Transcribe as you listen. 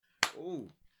Ooh.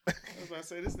 I was about to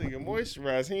say, this nigga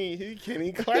moisturized. He can't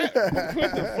even clap. What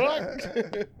the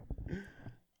fuck?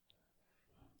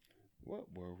 What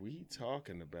were we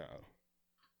talking about?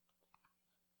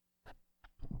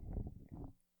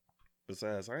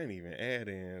 Besides, I ain't even add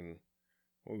in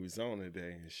what we was on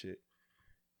today and shit.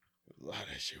 A lot of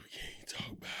that shit we can't even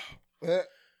talk about.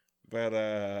 But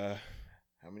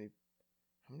how many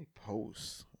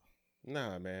posts?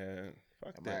 Nah, man.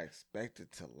 Fuck am that. I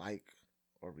expected to like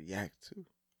or react to?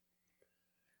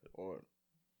 Or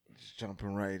just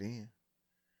jumping right in?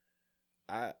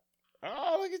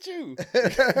 Look at you.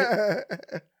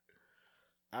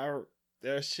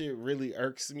 That shit really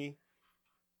irks me.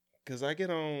 Cause I get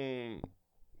on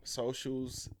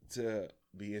socials to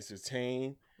be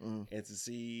entertained and to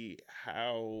see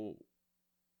how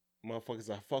motherfuckers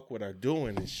I fuck with are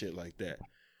doing and shit like that.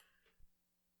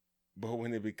 But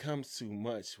when it becomes too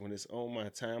much, when it's on my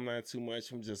timeline too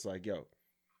much, I'm just like, yo, all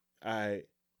right,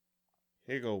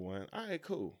 here go one. All right,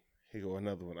 cool. Here go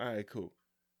another one. All right, cool.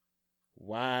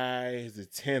 Why is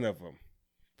it 10 of them?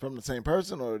 From the same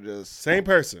person or just... Same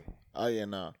person. Oh, yeah,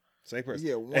 no. Same person.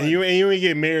 Yeah, one. And you ain't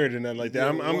get married or nothing like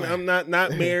that. Yeah, I'm not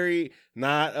married,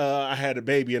 not I had a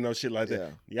baby and no shit like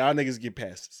that. Yeah. Y'all niggas get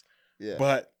passes. Yeah.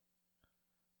 But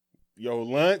yo,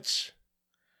 lunch.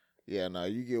 Yeah, no,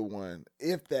 you get one.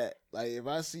 If that, like, if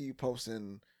I see you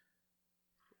posting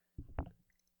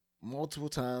multiple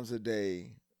times a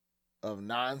day of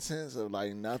nonsense, of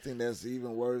like nothing that's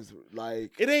even worth,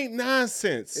 like, it ain't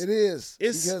nonsense. It is.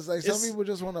 It's, because like some people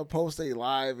just want to post a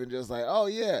live and just like, oh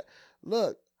yeah,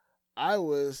 look, I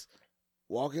was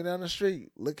walking down the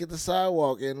street, look at the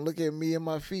sidewalk and look at me and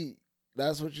my feet.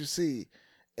 That's what you see.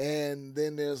 And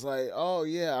then there's like, oh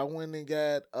yeah, I went and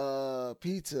got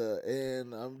pizza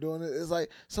and I'm doing it. It's like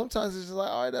sometimes it's just like,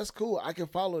 all right, that's cool. I can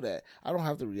follow that. I don't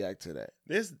have to react to that.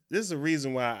 This is a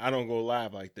reason why I don't go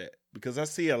live like that. Because I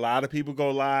see a lot of people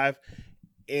go live,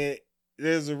 and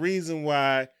there's a reason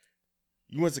why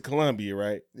you went to Columbia,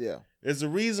 right? Yeah. There's a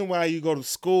reason why you go to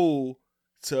school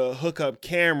to hook up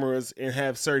cameras and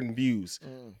have certain views.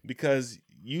 Because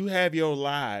you have your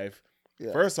live.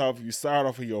 Yeah. First off, you start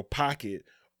off in your pocket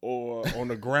or on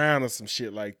the ground or some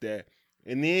shit like that.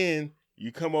 And then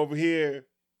you come over here,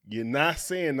 you're not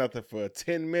saying nothing for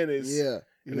 10 minutes. Yeah.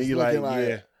 And then you're like,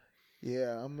 yeah.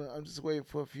 Yeah, I'm just waiting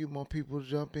for a few more people to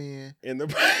jump in.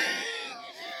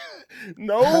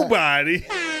 Nobody.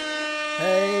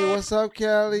 Hey, what's up,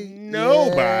 Kelly?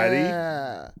 Nobody.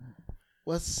 Yeah.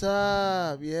 What's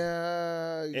up?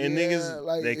 Yeah. And niggas,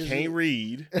 like, they can't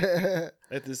read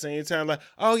at the same time. Like,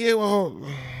 oh, yeah, well.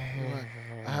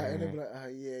 And they be like,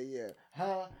 yeah.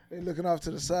 Huh? They looking off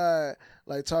to the side,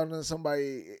 like talking to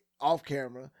somebody off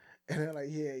camera. And they're like,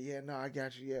 yeah, no, I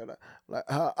got you. Yeah, like,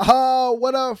 oh,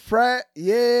 what up, frat?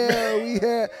 Yeah, we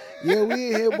in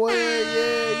here, boy.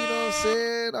 Yeah, you know what I'm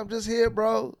saying? I'm just here,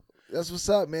 bro. That's what's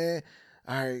up, man.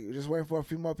 All right, just waiting for a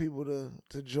few more people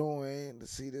to join to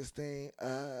see this thing.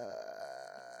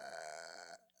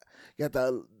 Got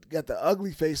the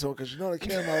ugly face on because you know the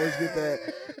camera always get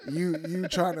that you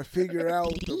trying to figure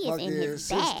out the fucking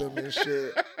system and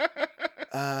shit.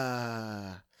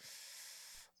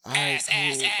 All right,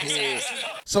 cool.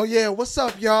 So yeah, what's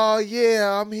up, y'all?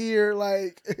 Yeah, I'm here.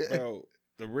 Like, bro,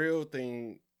 the real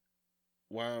thing.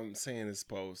 Why I'm saying this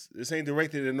post, this ain't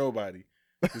directed at nobody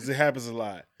because it happens a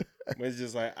lot. But it's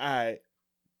just like, all right,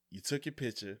 you took your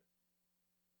picture.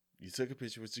 You took a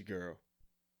picture with your girl.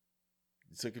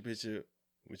 You took a picture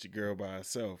with your girl by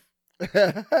herself. You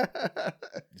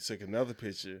took another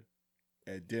picture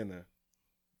at dinner.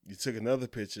 You took another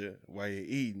picture while you're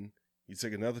eating. You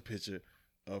took another picture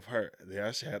of her. They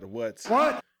actually had the what's.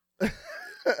 What?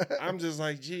 I'm just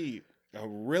like, gee, I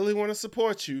really want to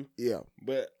support you. Yeah.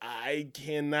 But I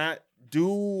cannot do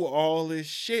all this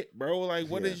shit, bro. Like,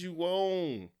 what did you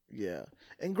want? Yeah.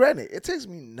 And granted, it takes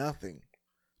me nothing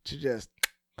to just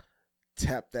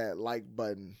tap that like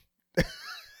button.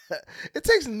 It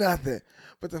takes nothing.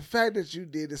 But the fact that you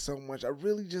did it so much, I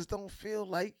really just don't feel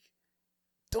like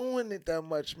doing it that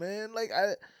much, man. Like,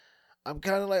 I'm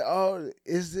kind of like, oh,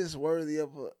 is this worthy of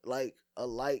a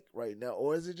like right now?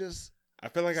 Or is it just... I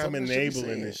feel like I'm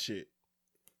enabling this shit.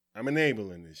 I'm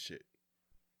enabling this shit.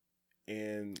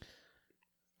 And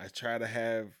I try to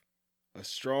have a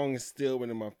strong instillment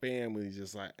in my family,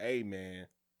 just like, hey, man,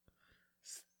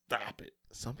 stop it.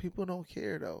 Some people don't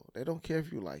care, though. They don't care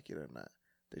if you like it or not.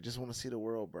 They just want to see the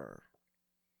world burn.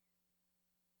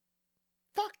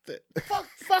 Fuck that.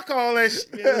 Fuck all that shit.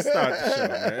 Yeah, let's start the show,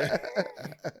 man.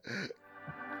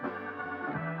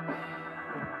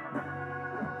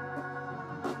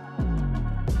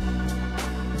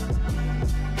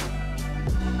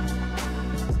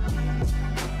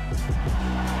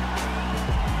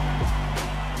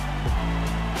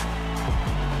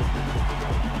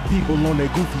 people on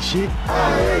that goofy shit.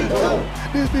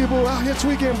 These people out here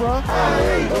tweaking, bro.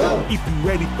 If you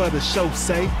ready for the show,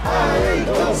 say.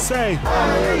 Say.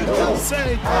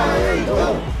 Say.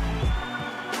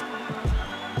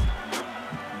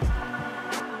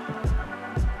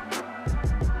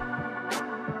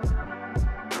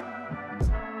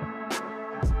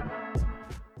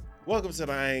 Welcome to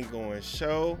the I Ain't Going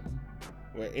Show,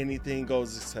 where anything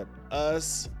goes except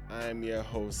us. I'm your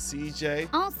host,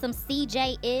 CJ. On some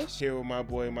CJ-ish. Here with my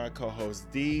boy, my co-host,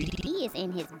 D. D is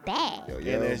in his bag. And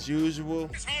as usual,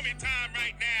 It's homie time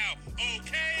right now,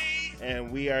 okay? and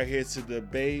we are here to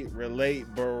debate, relate,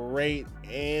 berate,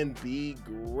 and be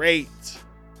great.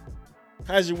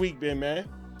 How's your week been, man?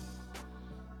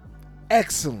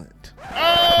 Excellent.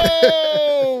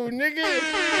 Oh, nigga.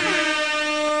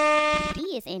 D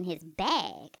is in his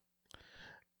bag.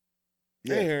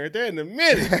 I ain't heard that in a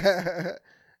minute.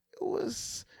 It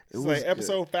was Like good.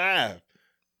 episode 5.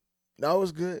 No, it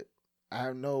was good. I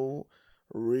have no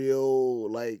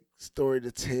real story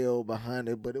to tell behind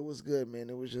it, but it was good,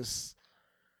 man. It was just,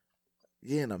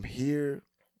 again, I'm here,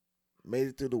 made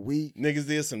it through the week. Niggas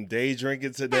did some day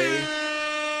drinking today.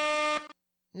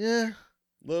 Yeah,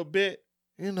 A little bit.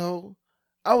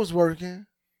 I was working.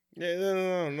 Yeah,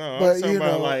 no. But, I'm talking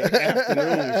about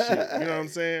afternoon shit. You know what I'm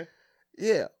saying?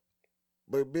 Yeah,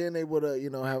 but being able to,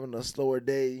 having a slower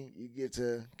day, you get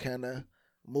to kind of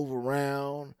move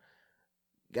around.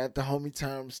 Got the homie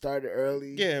time started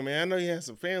early. Yeah, man. I know you had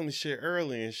some family shit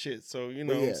early and shit, so you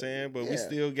know what I'm saying. But we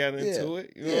still got into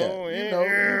it. You know.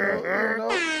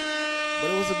 But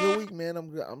it was a good week, man.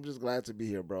 I'm just glad to be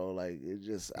here, bro. Like it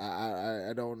just,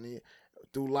 I don't need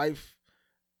through life.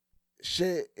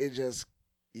 Shit, it just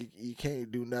you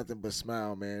can't do nothing but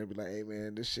smile, man. Be like, hey,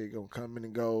 man, this shit gonna come and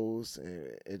it goes,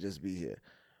 and just be here.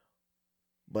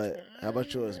 But how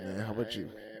about yours, man? How about you?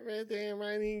 Man, damn,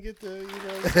 I didn't even get to,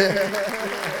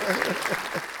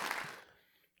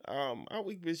 my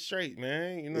week been straight,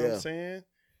 man. You know what I'm saying?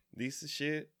 Decent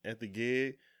shit at the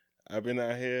gig. I've been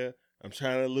out here. I'm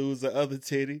trying to lose the other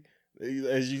titty,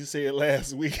 as you said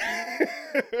last week.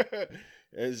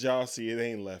 As y'all see, it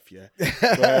ain't left yet. But, you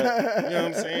know what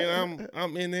I'm saying?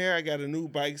 I'm in there. I got a new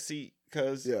bike seat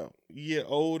because you get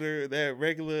older. That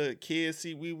regular kid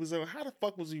seat we was on, how the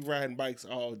fuck was we riding bikes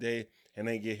all day and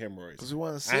ain't get hemorrhoids? Because we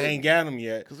wasn't I sitting. ain't got them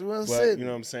yet. Because we wasn't but, sitting. You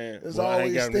know what I'm saying? It was I ain't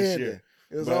always got 'em this standing. year.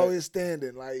 It was But- always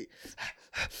standing. Like,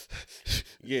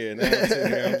 Yeah, now I'm sitting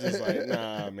here, I'm just like,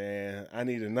 nah, man. I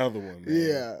need another one, man.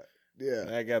 yeah.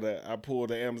 I pulled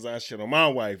the Amazon shit on my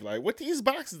wife. Like, what these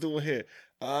boxes doing here?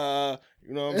 You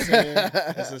know what I'm saying?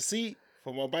 It's a seat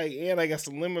for my bike, and I got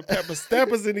some lemon pepper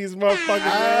steppers in these motherfuckers,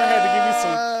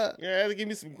 man. I had to give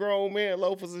me some grown man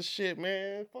loafers and shit,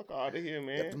 man. Fuck out of here,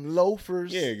 man. Got them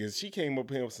loafers. Yeah, because she came up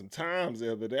here with some times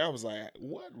the other day. I was like,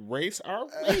 what race are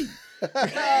we?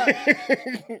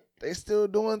 They still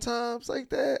doing times like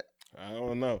that? I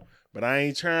don't know. But I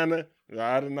ain't trying to.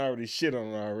 I done already shit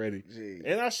on her already. Gee.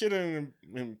 And I shit on her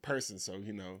in person, so,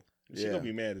 she Yeah. gonna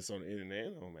be mad it's on the internet.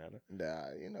 It don't matter. Nah,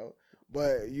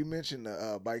 But you mentioned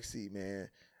the bike seat, man.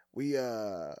 We,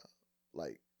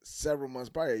 several months,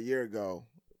 probably a year ago,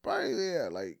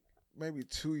 maybe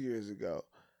 2 years ago,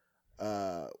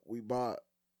 we bought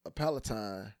a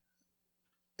Peloton.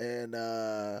 And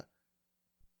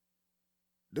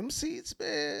them seats,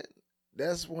 man,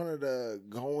 that's one of the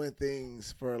going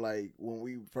things for when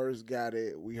we first got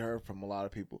it. We heard from a lot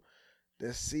of people.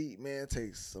 The seat, man,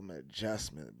 takes some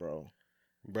adjustment, bro.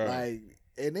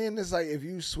 And then it's like if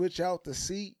you switch out the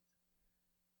seat,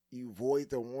 you void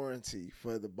the warranty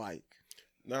for the bike.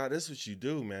 Nah, that's what you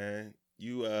do, man.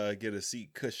 You get a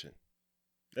seat cushion.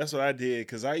 That's what I did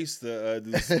because I used to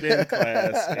do spin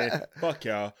class. And fuck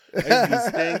y'all. I used to do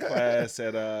spin class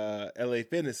at LA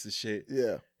Fitness and shit.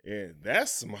 Yeah. And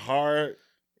that's some hard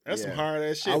ass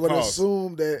shit. I would Pause.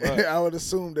 assume that. But- I would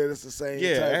assume that it's the same.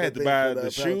 Yeah, type I of had to thing buy for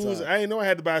the shoes. Peloton. I didn't know I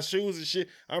had to buy shoes and shit.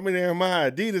 I'm in there in my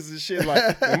Adidas and shit. And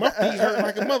my feet hurt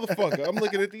like a motherfucker. I'm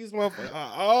looking at these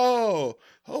motherfuckers.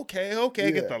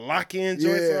 Okay. Get the lock-in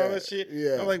joints and all that shit.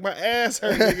 Yeah. I'm like, my ass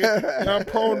hurt, nigga. And I'm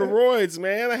prone to roids,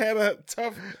 man. I had a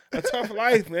tough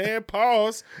life, man.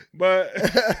 Pause. But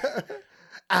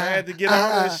I had to get all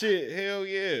that shit. Hell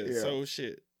yeah. So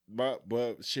shit. But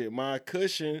shit, my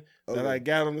cushion that I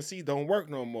got on the seat don't work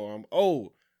no more. I'm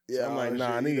old. So I'm like,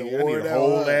 nah, I need a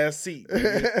whole ass seat.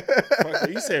 Fuck,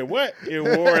 you said what? It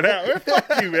wore it out. Man,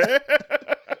 fuck you, man.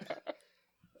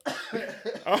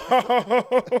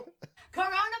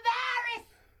 Coronavirus!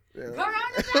 Yeah.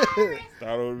 Coronavirus!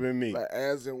 Thought it would have been me. Like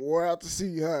as in wore out to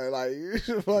see her. Like you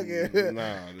should fucking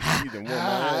Nah, the seat done wore my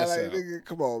ass like out. nigga,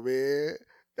 come on, man.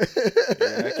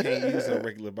 Yeah, I can't use a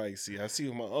regular bike. See, I see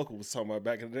what my uncle was talking about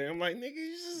back in the day. I'm like, nigga,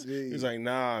 he's like,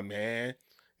 nah, man.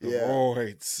 The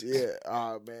roids. Yeah,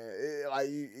 man,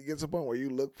 it gets to a point where you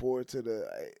look forward to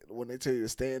when they tell you to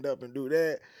stand up and do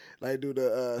that, like do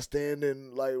the stand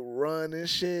and like run and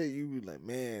shit. You be like,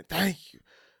 man, thank you.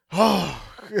 Oh,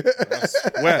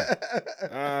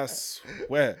 I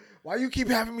swear. Why you keep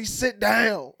having me sit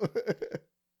down,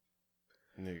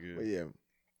 nigga?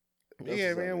 But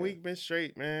yeah, man, week been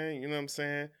straight, man. You know what I'm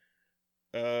saying?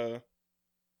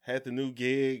 Had the new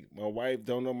gig. My wife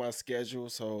don't know my schedule,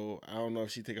 so I don't know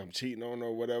if she think I'm cheating on her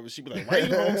or whatever. She be like, "Why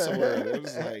you home so early?" I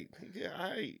was like,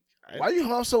 "Yeah, why you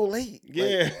home so late?"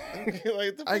 Yeah,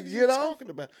 like the fuck you talking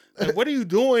about? Like, what are you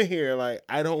doing here? Like,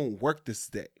 I don't work this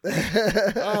day.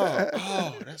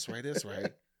 oh, that's right. It's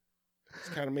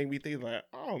kind of made me think like,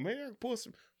 oh man, I can pull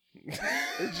some.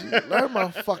 Learn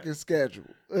my fucking schedule.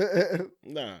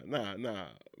 Nah.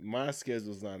 My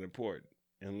schedule's not important.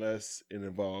 Unless it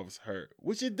involves her,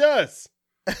 which it does.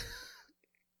 I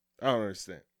don't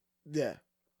understand. Yeah.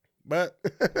 But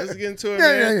let's get into it,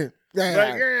 man.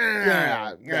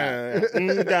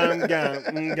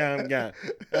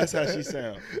 That's how she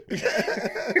sounds.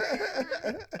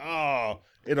 Oh,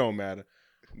 it don't matter.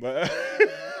 But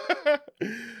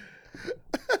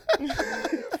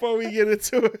before we get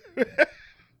into it,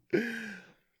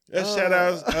 let's shout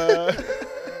out.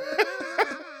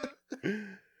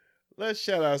 Let's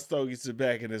shout out Stogie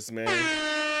Tobacconist,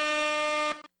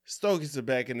 man. Stogie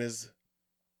Tobacconist.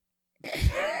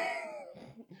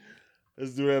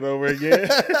 Let's do that over again.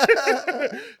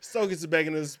 Stogie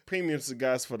Tobacconist premium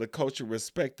cigars for the culture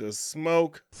respect of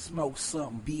smoke. Smoke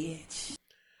something, bitch.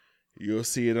 You'll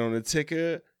see it on the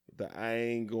ticker. The I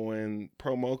Ain't Going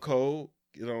promo code.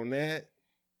 Get on that.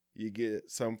 You get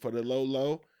something for the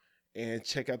low. And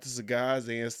check out the cigars.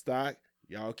 They in stock.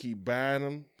 Y'all keep buying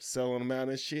them, selling them out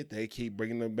and shit. They keep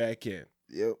bringing them back in.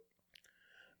 Yep.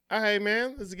 All right,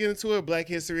 man. Let's get into it. Black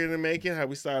History in the Making. How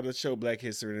we started the show, Black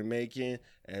History in the Making.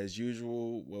 As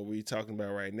usual, what we talking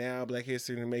about right now, Black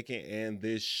History in the Making. And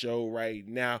this show right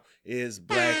now is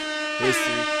Black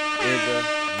History in the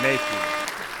Making.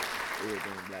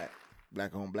 Everything black.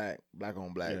 Black on black. Black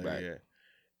on black. Yeah, black. yeah.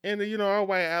 And, our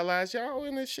white allies, y'all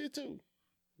in this shit too.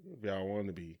 If y'all want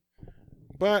to be.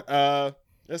 But,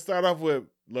 let's start off with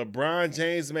LeBron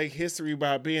James make history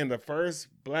by being the first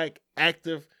black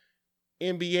active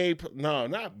NBA. No,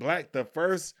 not black. The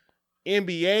first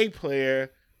NBA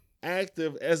player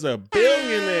active as a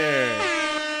billionaire.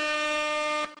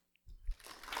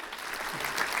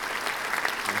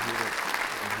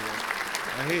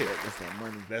 I hear it. That's that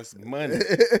money. That's money.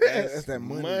 That's that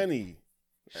money.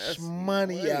 That's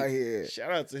money out here.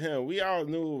 Shout out to him. We all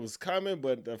knew it was coming,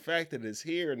 but the fact that it's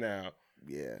here now.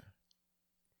 Yeah.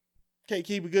 Can't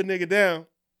keep a good nigga down.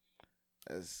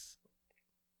 That's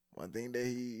one thing that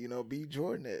he, beat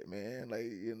Jordan at, man.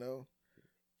 Like,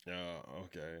 Oh,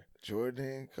 okay. Jordan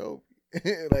and Kobe.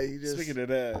 Like, he just... Speaking of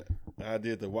that, I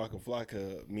did the Waka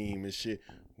Flocka meme and shit.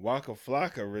 Waka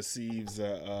Flocka receives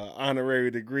an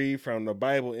honorary degree from the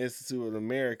Bible Institute of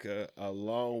America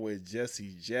along with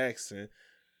Jesse Jackson,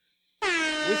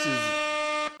 which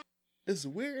is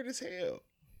weird as hell.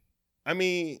 I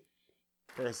mean,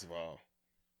 first of all,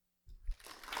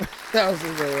 that was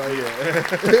his right. Yeah.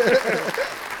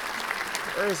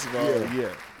 First of all,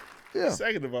 yeah.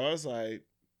 Second of all, it's like,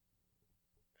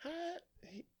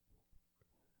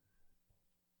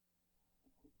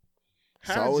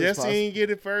 how did Jesse ain't get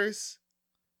it first?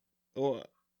 Or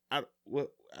I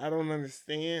don't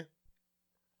understand.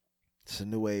 It's a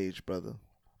new age, brother.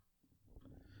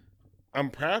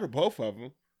 I'm proud of both of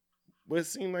them, but it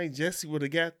seemed like Jesse would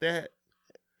have got that.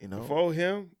 Before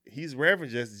him, he's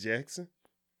Reverend Jesse Jackson.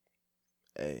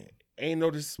 Hey, ain't no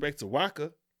disrespect to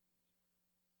Waka.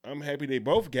 I'm happy they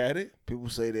both got it. People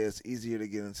say that it's easier to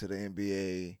get into the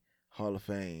NBA Hall of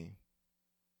Fame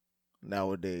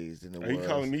nowadays than it was. Are you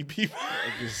calling me people?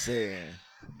 I'm just saying.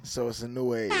 So it's a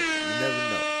new age. You never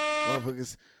know.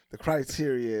 Motherfuckers, the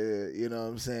criteria, you know what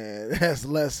I'm saying? That's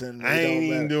lesson. I ain't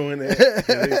even doing that.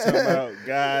 They talking about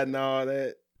God and all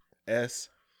that. As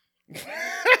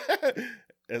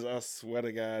I swear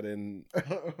to God and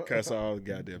cuss all the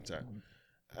goddamn time.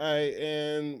 All right,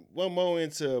 and one more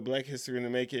into Black History in the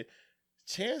Making.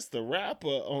 Chance the Rapper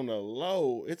on the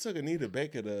low. It took Anita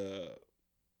Baker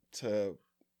to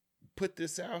put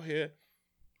this out here.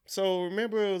 So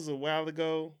remember it was a while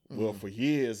ago? Mm-hmm. Well, for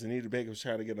years, Anita Baker was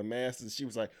trying to get a master's. She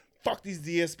was like, fuck these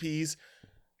DSPs.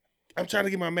 I'm trying to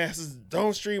get my master's.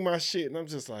 Don't stream my shit. And I'm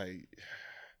just like,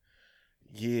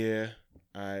 yeah,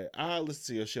 I'll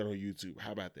listen to your shit on YouTube.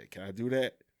 How about that? Can I do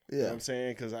that? You know what I'm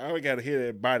saying? Because I got to hear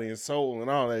that body and soul and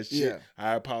all that shit. Yeah.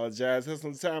 I apologize. That's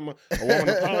the time a woman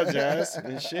apologize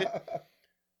and shit.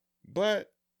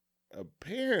 But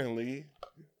apparently,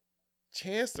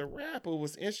 Chance the Rapper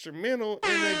was instrumental in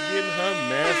her getting her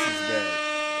masters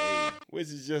back. Which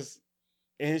is just,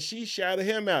 and she shouted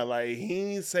him out. Like,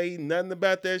 he ain't say nothing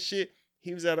about that shit.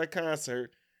 He was at a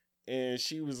concert, and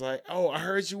she was like, oh, I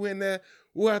heard you in there.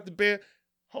 We're out the bed.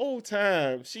 Whole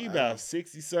time, she about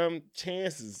 60-something.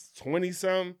 Chance is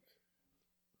 20-something.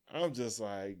 I'm just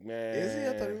like, man. Is he?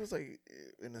 I thought he was like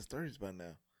in his 30s by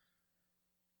now.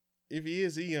 If he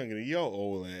is, he younger than your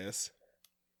old ass.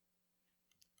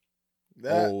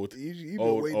 Old. You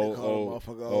been waiting to call the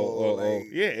motherfucker old. Like,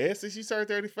 yeah, since she started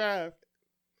 35.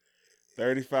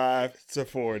 35 to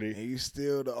 40. And you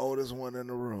still the oldest one in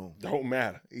the room. Don't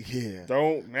matter. Yeah.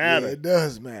 Don't matter. Yeah, it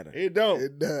does matter. It don't.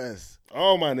 It does.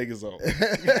 All my niggas old.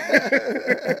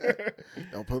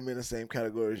 Don't put me in the same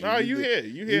category as you. No, you here.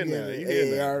 You here now. You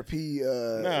here now.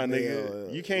 AARP. Nah,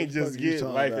 nigga. You can't just get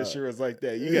life insurance like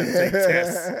that. You gotta take take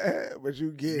tests. But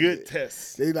you get good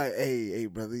tests. They like, hey,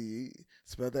 brother,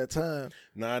 it's about that time.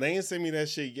 Nah, they ain't sent me that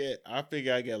shit yet. I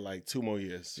figure I got like 2 more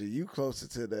years. So you closer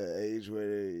to the age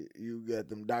where you got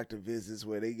them doctor visits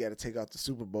where they got to take off the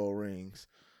Super Bowl rings.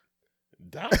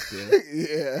 Doctor?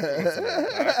 Yeah.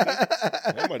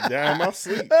 I'm going to die in my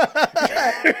sleep.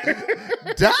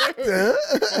 Doctor?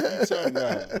 What you talking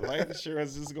about? Life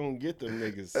insurance is going to get them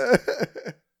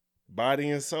niggas.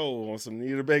 Body and soul on some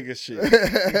Anita Baker shit.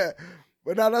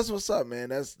 But no, that's what's up, man.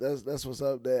 That's what's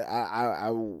up there. I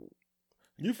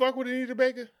You fuck with Anita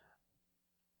Baker?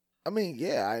 I mean,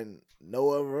 yeah, I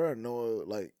know of her. I know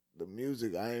like the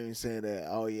music. I ain't saying that.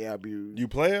 Oh yeah, I be. You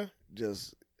play her?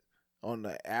 Just on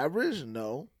the average,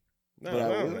 no. No,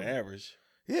 not on the average.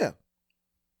 Yeah,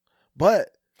 but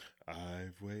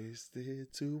I've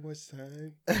wasted too much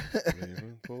time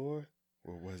living for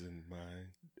what wasn't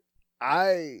mine.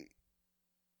 I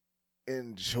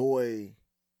enjoy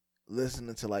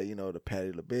listening to like, the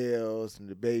Patti LaBelle's and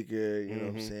the Baker, you know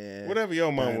what I'm saying? Whatever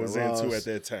your mom was Ross. into at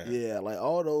that time. Yeah, like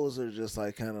all those are just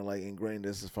like kind of like ingrained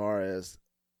as far as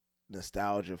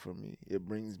nostalgia for me. It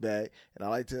brings back, and I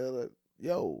like to,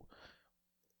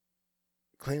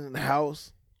 cleaning the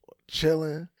house,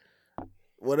 chilling,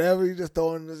 whatever, you just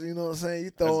throwing this, you know what I'm saying? You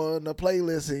throw in the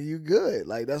playlist and you good.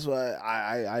 Like that's what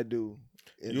I do.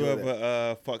 You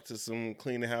ever fuck to some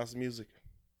clean the house music?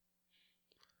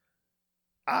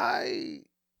 I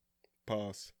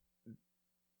Pause.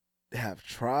 have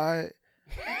tried,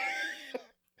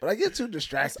 but I get too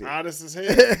distracted. That's honest as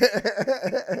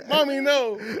hell. Mommy,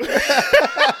 no.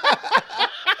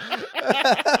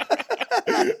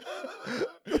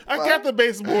 I got the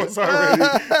baseboards already.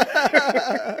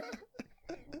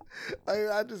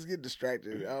 I just get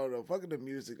distracted. I don't know. Fucking the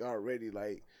music already.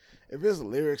 Like, if there's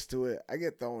lyrics to it, I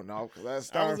get thrown off because I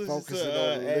start focusing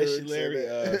on the Ashley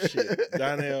lyrics. Larry shit.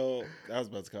 Donnell, I was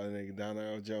about to call that nigga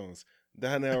Donnell Jones.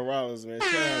 Donnell Rollins, man.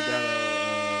 Shout out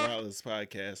Donnell Rollins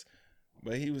podcast.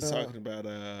 But he was talking about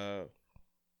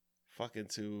fucking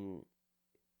to,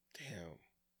 damn.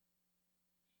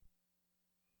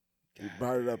 He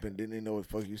brought it up and didn't even know what the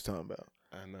fuck he was talking about.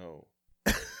 I know.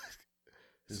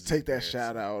 Just take that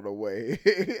shout out away.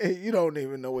 You don't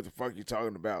even know what the fuck you're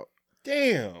talking about.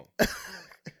 Damn.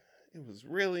 It was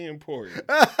really important.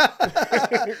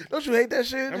 Don't you hate that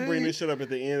shit? I'm bringing this shit up at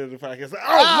the end of the podcast.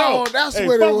 Oh, no. That's hey,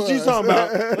 what fuck it was. What you talking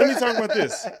about? Let me talk about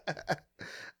this.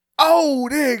 Oh,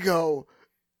 there you go.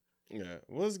 Yeah,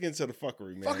 well, let's get into the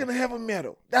fuckery, man. Fucking heavy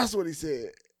metal. That's what he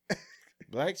said.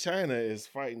 Black China is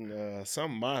fighting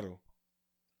some model.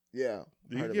 Yeah.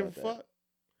 Do you give a fuck?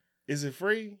 Is it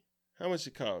free? How much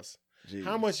it costs? Jeez.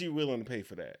 How much you willing to pay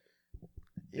for that?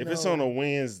 If it's on a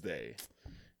Wednesday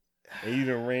and you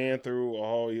done ran through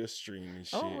all your streaming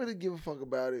shit. I don't really give a fuck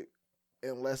about it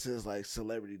unless it's like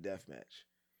celebrity deathmatch.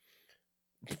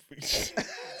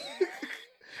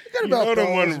 You know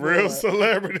them one real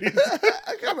celebrities.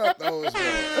 I got about those, bro.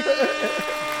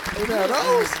 Now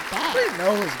those, they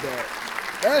knows that.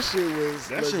 That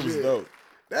shit was dope.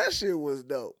 That shit was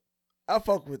dope. I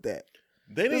fuck with that.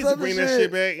 They need to bring that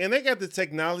shit back, and they got the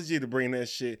technology to bring that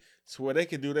shit to where they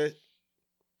can do that.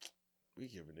 We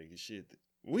give a nigga shit.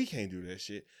 We can't do that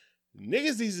shit.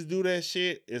 Niggas needs to do that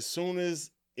shit as soon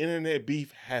as internet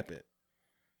beef happened.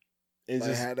 And like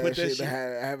just put that shit.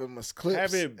 Have it as clips.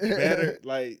 Have it better.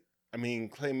 Like, I mean,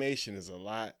 claymation is a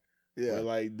lot. Yeah. But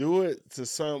like, do it to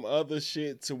some other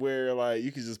shit to where like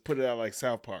you can just put it out like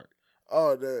South Park.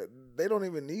 Oh, they don't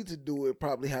even need to do it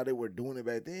probably how they were doing it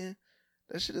back then.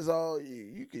 That shit is all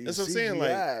you can. That's what I'm CGI, saying.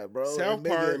 Like, bro, South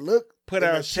Park look put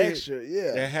out texture. shit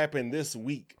Yeah, that happened this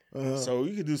week. Uh-huh. So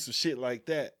you could do some shit like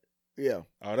that Yeah.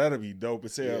 Oh, that'll be dope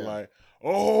as hell. Yeah. Like,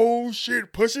 oh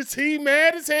shit, Pusha T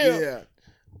mad as hell. Yeah.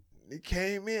 He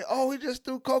came in. Oh, he just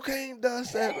threw cocaine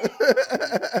dust at him.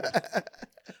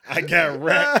 I got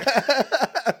wrecked.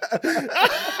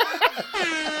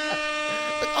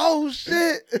 Oh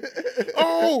shit.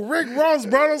 Oh, Rick Ross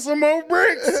brought us some more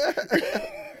bricks.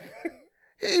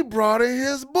 He brought in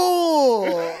his bull.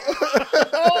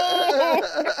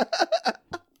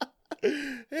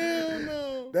 Hell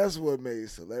no. That's what made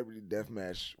Celebrity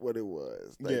Deathmatch what it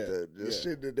was. Like the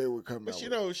shit that they would come out But you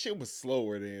with. know, shit was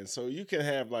slower then. So you can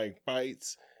have like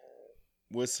fights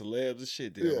with celebs and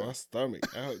shit. Damn, my stomach.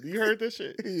 You heard that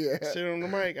shit? Yeah. Shit on the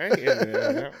mic. I ain't editing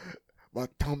that out. My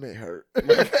tummy hurt.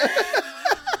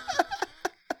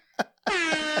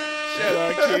 Shut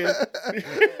up, kid.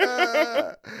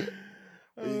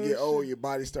 When you get old, your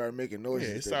body start making noises.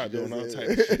 Yeah, it that start you doing all just type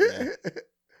of shit, man.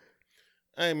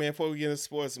 Hey, man, before we get into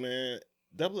sports, man,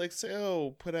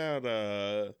 XXL put out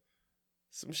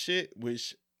some shit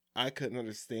which I couldn't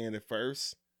understand at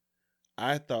first.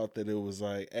 I thought that it was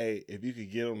like, hey, if you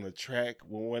could get on the track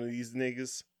with one of these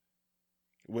niggas,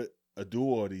 with a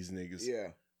duo of these niggas, Yeah.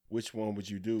 which one would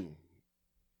you do?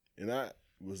 And I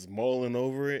was mulling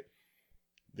over it.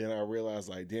 Then I realized,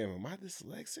 like, damn, am I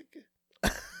dyslexic?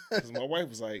 Because my wife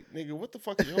was like, nigga, what the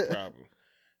fuck is your problem?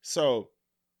 So,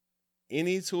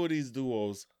 any two of these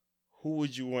duos, who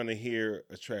would you want to hear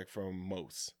a track from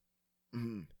most?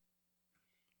 Mm-hmm.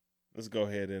 Let's go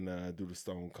ahead and do the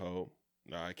Stone Cold.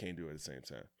 No, I can't do it at the same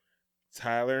time.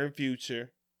 Tyler and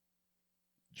Future,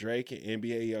 Drake and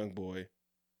NBA Youngboy,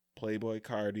 Playboy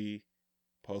Cardi,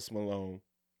 Post Malone,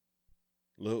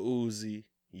 Lil Uzi,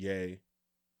 Ye,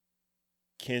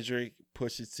 Kendrick,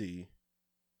 Pusha T,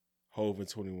 Hov and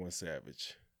 21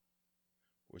 Savage.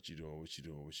 What you doing?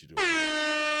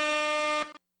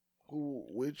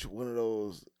 Which one of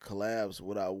those collabs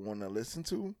would I want to listen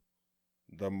to?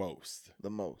 The most.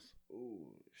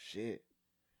 Ooh, shit.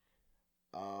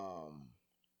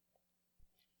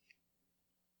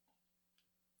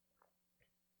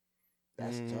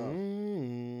 That's tough.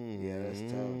 Yeah, that's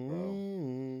tough,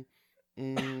 bro.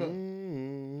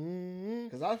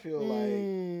 Because I feel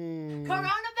like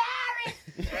Coronavirus!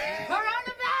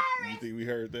 Coronavirus! You think we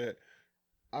heard that?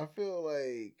 I feel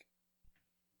like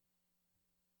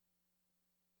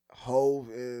Hov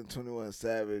and 21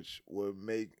 Savage would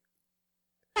make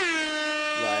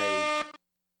like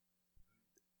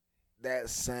that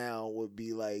sound would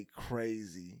be like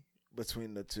crazy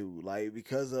between the two. Like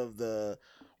because of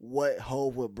what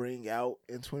Hov would bring out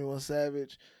in 21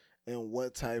 Savage and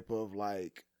what type of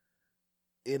like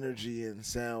energy and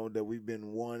sound that we've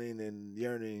been wanting and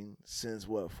yearning since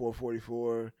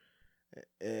 444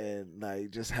 and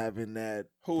like just having that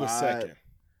Who was second?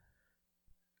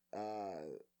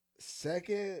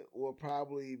 Second will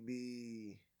probably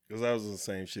be Because I was the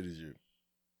same shit as you.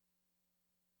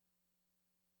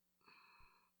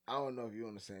 I don't know if you're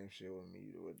on the same shit with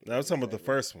me. I was talking about the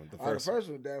first one. The first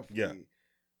one definitely. Yeah.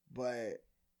 But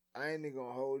I ain't even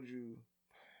gonna hold you.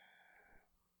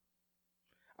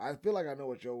 I feel like I know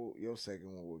what your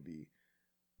second one would be,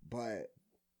 but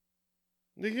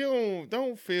nigga, you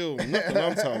don't feel nothing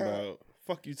I'm talking about.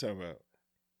 Fuck you talking about.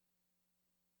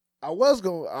 I was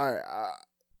going. All right.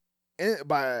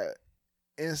 By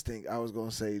instinct, I was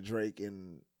gonna say Drake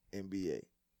and NBA,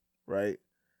 right?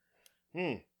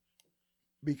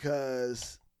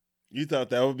 Because you thought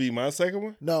that would be my second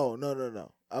one? No.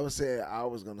 I was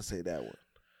gonna say that one.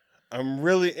 I'm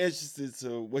really interested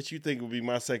to what you think would be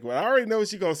my second one. I already know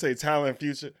what you're gonna say, Tyler and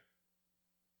Future.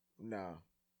 No.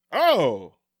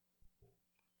 Oh.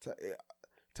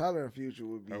 Tyler and Future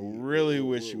would be. I really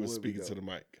wish you were speaking to the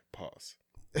mic. Pause.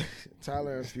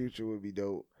 Tyler and Future would be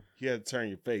dope. You had to turn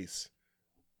your face.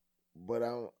 But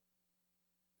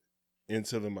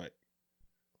into the mic.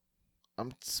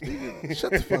 I'm speaking.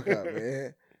 Shut the fuck up,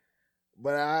 man.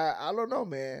 But I don't know,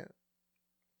 man.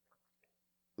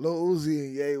 Lil Uzi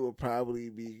and Ye will probably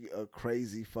be a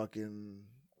crazy fucking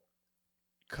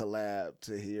collab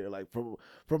to hear, like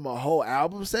from a whole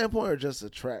album standpoint or just a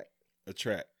track? A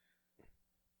track.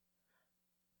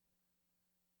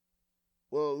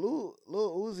 Well,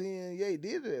 Lil Uzi and Ye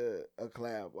did a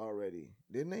collab already,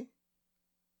 didn't they?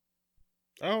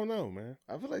 I don't know, man.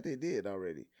 I feel like they did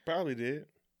already. Probably did.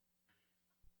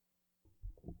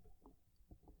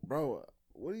 Bro,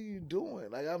 what are you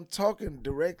doing? Like, I'm talking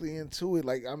directly into it.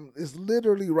 Like, it's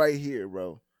literally right here,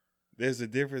 bro. There's a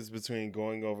difference between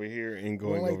going over here and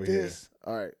going like over this.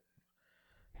 All right.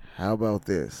 How about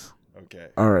this? Okay.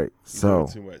 All right. So,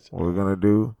 too much. What we're going to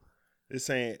do? This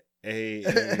ain't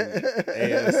ASMR.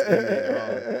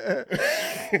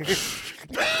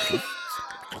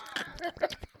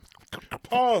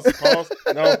 Pause.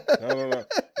 No.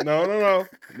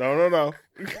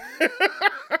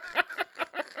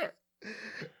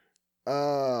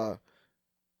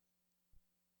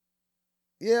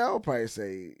 Yeah, I would probably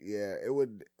say, yeah, it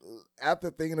would. After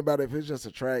thinking about it, if it's just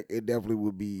a track, it definitely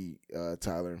would be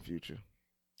Tyler and Future.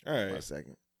 All right. My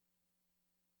second.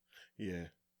 Yeah.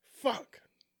 Fuck.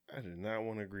 I did not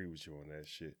want to agree with you on that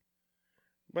shit.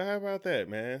 But how about that,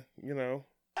 man? You know.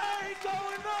 I ain't going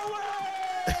nowhere.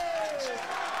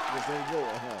 Yes, there you go.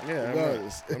 Yeah,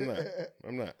 Regardless.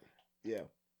 I'm not. Yeah.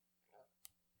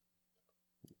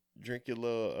 Drink your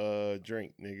little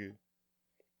drink, nigga.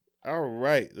 All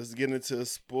right, let's get into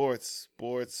sports,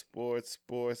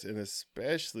 and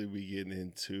especially we getting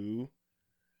into.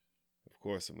 Of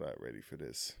course, I'm not ready for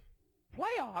this.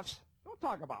 Playoffs? Don't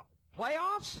talk about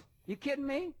playoffs. You kidding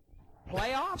me?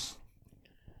 Playoffs?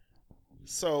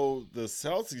 So the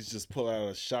Celtics just pull out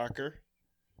a shocker.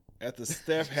 After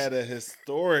Steph had a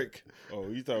historic. Oh,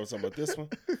 you thought I was talking about this one?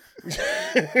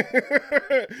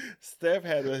 Steph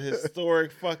had a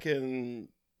historic fucking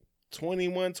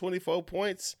 21, 24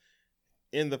 points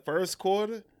in the first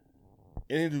quarter,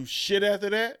 and didn't do shit after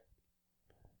that.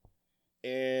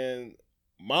 And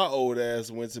my old ass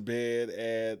went to bed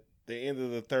at the end of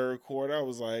the third quarter. I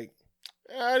was like,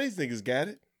 these niggas got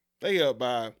it. They up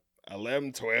by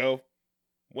 11, 12.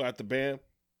 What the bam?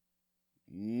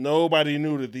 Nobody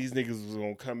knew that these niggas was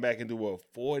going to come back and do a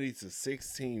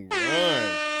 40-16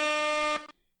 run.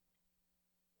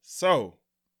 So,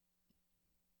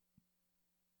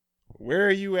 where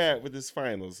are you at with this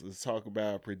finals? Let's talk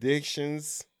about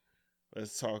predictions.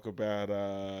 Let's talk about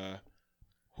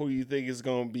who you think is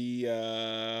going to be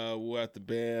what the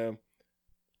bam,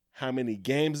 how many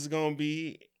games it's going to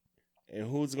be, and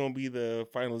who's going to be the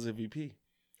finals MVP.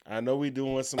 I know we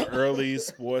doing some early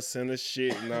Sports Center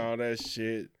shit and all that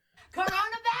shit. Coronavirus!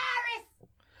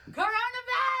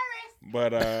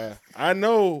 But I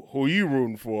know who you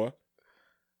rooting for.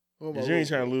 Because you ain't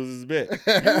trying to lose this bet.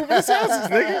 You rooting for the Celtics,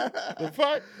 nigga. The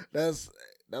fuck? That's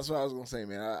what I was gonna say,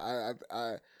 man.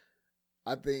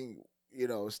 I think,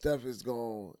 Steph is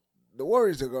going. The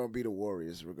Warriors are gonna be the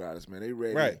Warriors regardless, man. They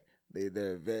ready. Right.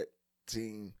 They're a vet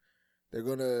team. They're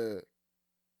gonna.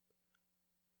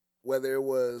 Whether it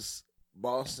was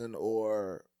Boston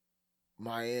or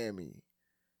Miami,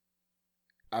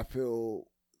 I feel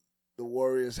the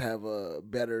Warriors have a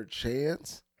better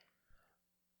chance.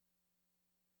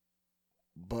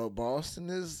 But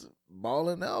Boston is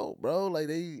balling out, bro. Like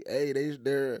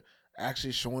they're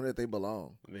actually showing that they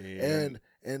belong. Yeah.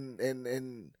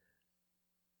 And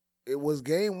it was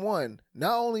game one.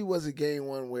 Not only was it game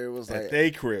one where it was at like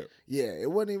they crib. Yeah, it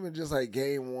wasn't even just like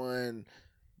game one.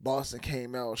 Boston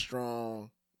came out strong,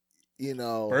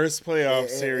 First playoff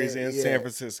series in San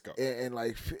Francisco. And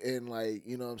like,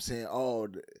 you know what I'm saying? Oh,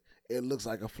 it looks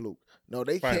like a fluke. No,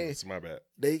 they Finals, my bad.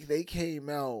 They came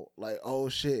out like, oh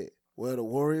shit. Well, the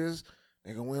Warriors,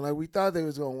 they gonna win like we thought they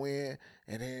was gonna win.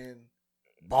 And then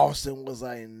Boston was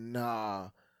like, nah.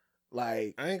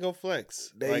 Like, I ain't gonna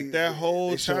flex. Like that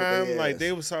whole time, like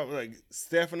they was talking, like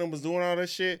Steph and them was doing all that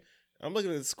shit. I'm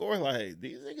looking at the score like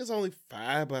these niggas only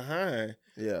 5 behind.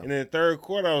 Yeah. And in the third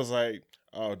quarter, I was like,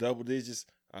 oh, double digits.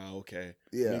 Oh, okay.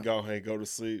 Yeah. Let me go ahead and go to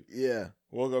sleep. Yeah.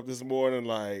 Woke up this morning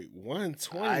like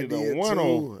 120 to did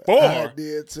 104. I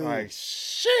did too. Like,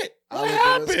 shit. What I looked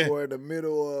happened? at the score in the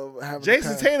middle of having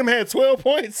Jason Tatum had 12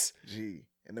 points. In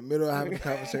the middle of having a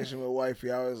conversation with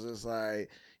wifey, I was just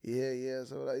like, yeah.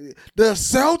 So like, the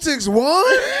Celtics won?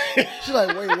 She's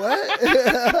like, wait, what? Hey,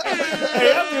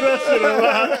 I do that shit a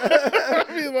lot.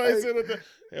 I be like sitting there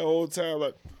the whole time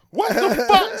like, what the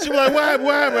fuck? She was like, what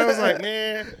happened? I was like,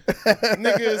 man,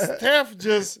 nigga, Steph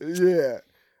just. Yeah.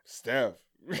 Steph.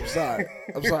 I'm sorry.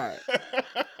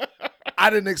 I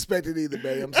didn't expect it either,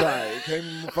 babe. I'm sorry. It came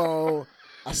on my phone.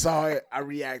 I saw it. I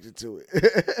reacted to it.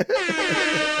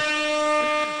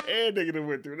 And nigga that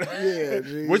went through that. Yeah,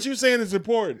 G. What you saying is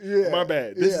important. Yeah. My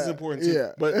bad. This is important too.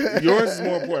 Yeah. But yours is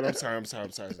more important. I'm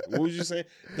sorry. What was you saying?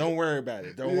 Don't worry about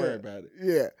it. Don't worry about it.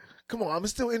 Yeah. Come on. I'm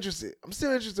still interested. I'm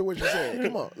still interested in what you're saying.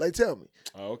 Come on. Like, tell me.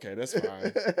 Oh, okay. That's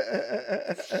fine.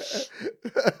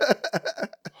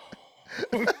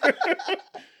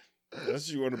 That's what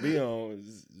you want to be on.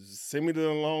 Just send me the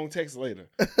long text later.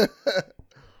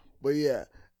 But yeah,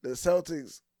 the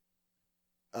Celtics,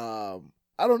 I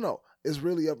don't know. It's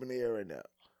really up in the air right now.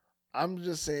 I'm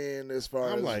just saying as far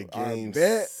as I'm like our game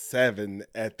bet, 7.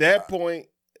 At that point,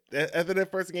 after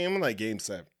that first game, I'm like game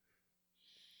 7.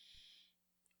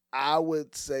 I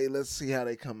would say let's see how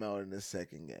they come out in the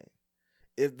second game.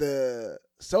 If the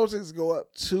Celtics go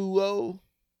up 2-0,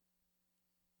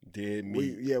 Dead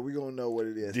meat. We gonna know what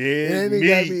it is. Dead it ain't meat.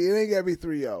 it ain't gotta be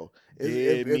 3-0.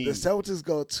 If the meat. Celtics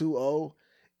go 2-0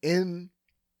 in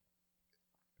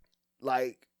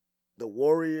like the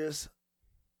Warriors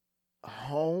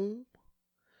home,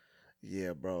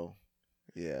 yeah, bro.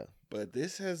 Yeah. But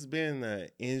this has been an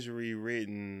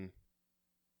injury-ridden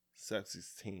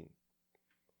Celtics team.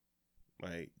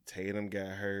 Like, Tatum got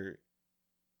hurt.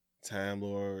 Time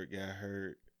Lord got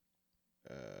hurt.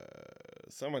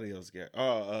 Somebody else got...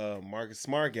 Marcus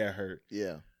Smart got hurt.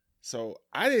 Yeah. So,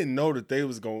 I didn't know that they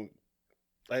was going...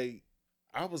 Like,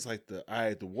 I was like,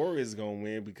 the Warriors going to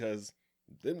win because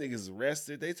them niggas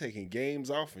rested. They taking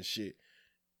games off and shit.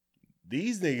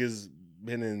 These niggas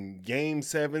been in game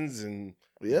 7s and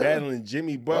battling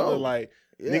Jimmy Butler.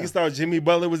 Niggas thought Jimmy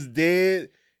Butler was dead.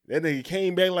 That nigga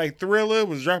came back like Thriller,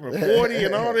 was dropping 40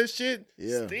 and all this shit.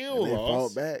 Yeah. Still and they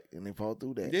lost. fought back and they fought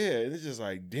through that. Yeah, it's just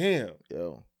like, damn.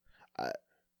 Yo.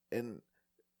 And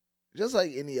just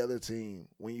like any other team,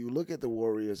 when you look at the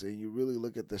Warriors and you really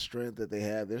look at the strength that they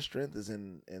have, their strength is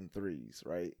in threes,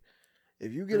 right?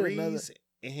 If you get Threes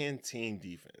and team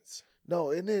defense.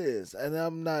 No, it is. And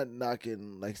I'm not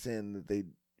knocking, like saying that they,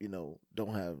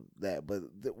 don't have that. But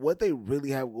what they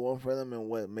really have going for them and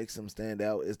what makes them stand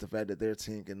out is the fact that their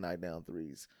team can knock down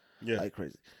threes like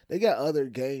crazy. They got other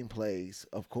game plays,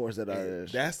 of course, that are...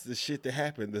 That's the shit that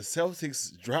happened. The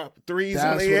Celtics dropped threes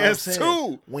on their ass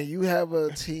too. When you have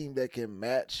a team that can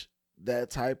match that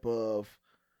type of,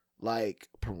 like,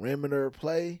 perimeter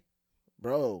play,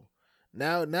 bro...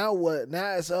 Now what?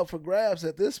 Now it's up for grabs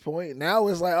at this point. Now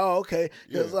it's like, oh, okay,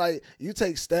 because like you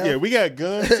take Steph. Yeah, we got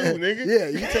guns too, nigga. Yeah,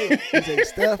 you take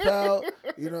Steph out.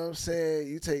 You know what I'm saying?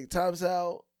 You take Thomas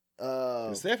out.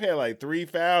 Steph had like 3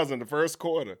 fouls in the first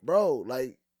quarter, bro.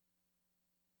 Like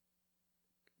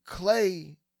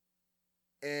Clay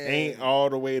ain't all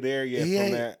the way there yet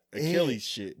from that Achilles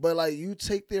shit. But like you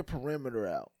take their perimeter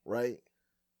out, right?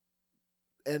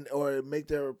 Or make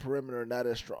their perimeter not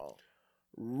as strong.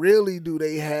 Really, do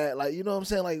they have like you know what I'm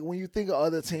saying? Like when you think of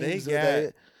other teams, they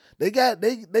got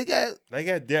depth.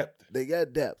 They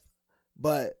got depth,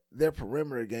 but their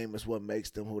perimeter game is what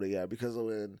makes them who they are. Because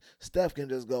when Steph can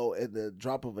just go at the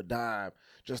drop of a dime,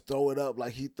 just throw it up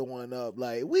like he throwing up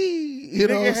like you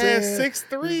know what I'm saying? Had 6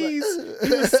 threes. He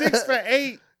was 6 for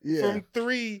 8 from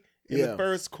 3 in the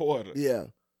first quarter. Yeah,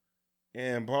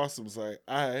 and Boston was like,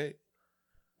 all right,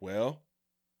 well,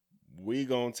 we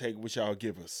gonna take what y'all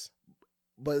give us.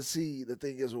 But see, the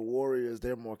thing is with Warriors,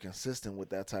 they're more consistent with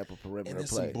that type of perimeter and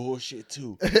it's play. Some bullshit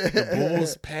too. The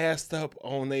Bulls passed up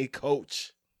on their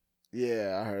coach.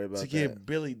 Yeah, I heard about that. To get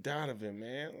Billy Donovan,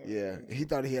 man. Yeah, he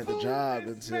thought he had the job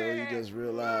until he just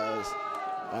realized,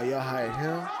 oh, y'all hired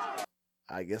him?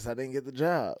 I guess I didn't get the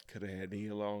job. Could have had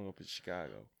Nia Long up in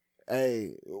Chicago.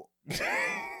 Hey.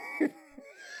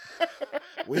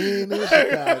 We ain't in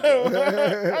Chicago.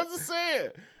 I'm just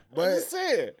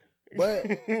saying.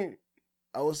 But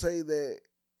I would say that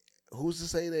who's to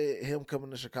say that him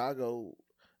coming to Chicago,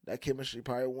 that chemistry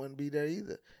probably wouldn't be there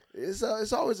either. It's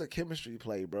always a chemistry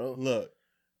play, bro. Look,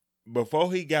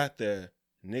 before he got there,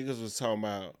 niggas was talking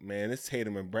about, man, this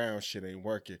Tatum and Brown shit ain't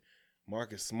working.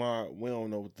 Marcus Smart, we don't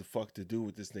know what the fuck to do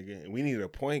with this nigga. And we need a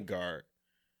point guard.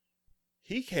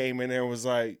 He came in there and was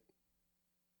like,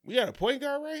 we got a point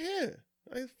guard right here.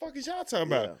 Like, the fuck is y'all talking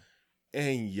about?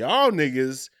 And y'all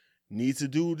niggas need to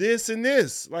do this and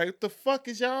this. Like, what the fuck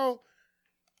is y'all?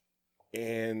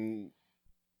 And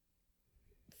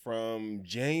from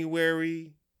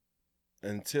January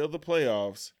until the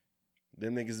playoffs,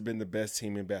 them niggas have been the best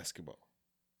team in basketball.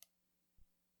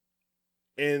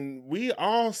 And we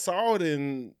all saw it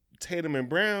in Tatum and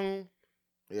Brown.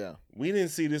 Yeah. We didn't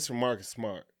see this from Marcus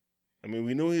Smart. I mean,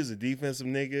 we knew he was a defensive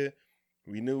nigga.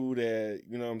 We knew that,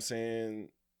 you know what I'm saying?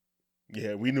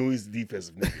 Yeah, we knew he's a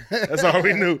defensive nigga. That's all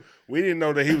we knew. We didn't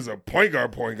know that he was a point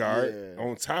guard Yeah.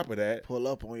 on top of that. Pull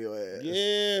up on your ass.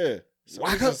 Yeah. So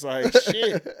it's just like,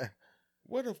 shit,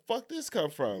 where the fuck this come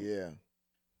from? Yeah.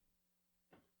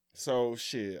 So,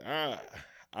 shit, I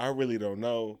really don't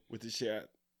know with this shit.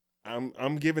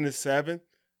 I'm giving it 7.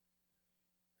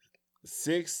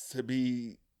 6 to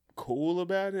be cool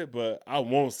about it, but I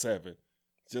want 7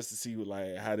 just to see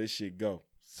like how this shit go.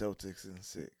 Celtics in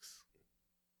 6.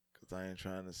 Cause I ain't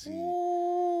trying to see. He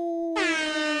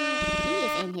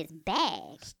is in his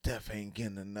bag. Steph ain't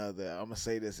getting another. I'm gonna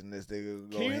say this and this nigga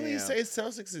go Can you ham. really say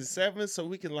Celtics is 7 so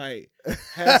we can like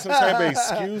have some type of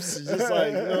excuse? Just like,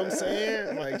 you know what I'm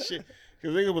saying? Like shit.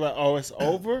 Cause they gonna be like, oh, it's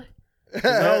over. Cause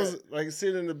I was like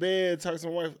sitting in the bed talking to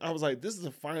my wife. I was like, this is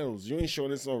the finals. You ain't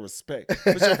showing this no respect.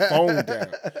 Put your phone down.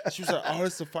 She was like, oh,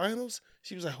 it's the finals?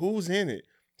 She was like, who's in it?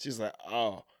 She was like,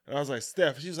 oh. And I was like,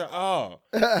 Steph. She was like, oh.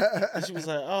 And she was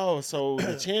like, oh, so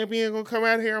the champion gonna come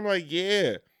out here? I'm like,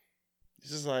 yeah.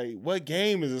 She's just like, what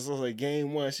game is this? I was like,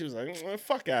 game 1. She was like,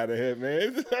 fuck out of here,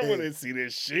 man. I want to see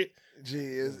this shit. Gee,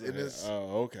 it's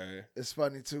oh, okay. It's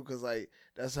funny too, cause like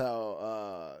that's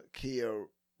how Kia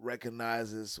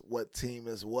recognizes what team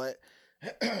is what.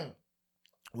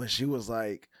 When she was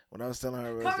like, when I was telling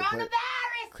her Coronavirus!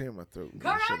 Clear my throat.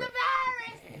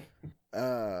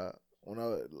 Coronavirus! When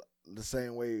the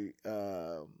same way,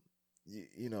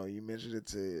 you mentioned it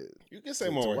to you can say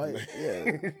more.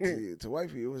 To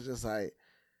wifey, it was just like,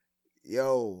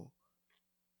 yo,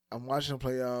 I'm watching the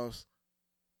playoffs,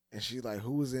 and she's like,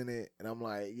 who's in it? And I'm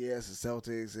like, yeah, it's the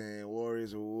Celtics and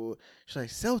Warriors. She's like,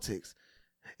 Celtics?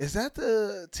 Is that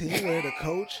the team where the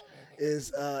coach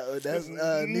is that's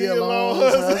Nia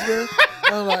Long's husband?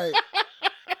 I'm like,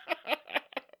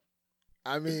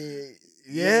 I mean,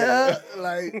 yeah,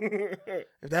 like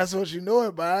if that's what you know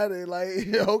about it, like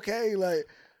okay, like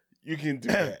you can do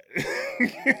that.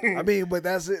 I mean, but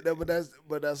that's it.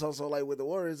 But that's also like with the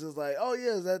Warriors. It's like, oh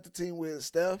yeah, is that the team with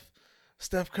Steph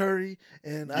Curry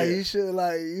and Aisha?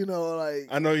 Like like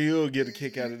I know you'll get a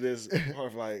kick out of this. Part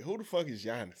of like, who the fuck is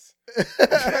Giannis?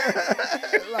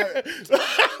 Like,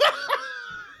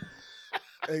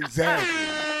 exactly.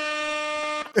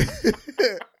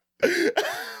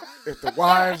 If the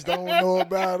wives don't know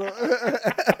about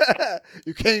her,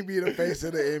 you can't be the face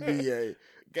of the NBA.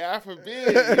 God forbid,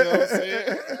 you know what I'm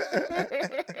saying?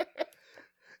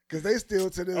 Because they still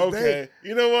to this day. Okay,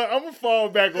 you know what? I'm going to fall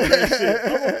back on that shit.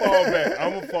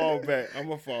 I'm going to fall back.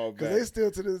 Because they still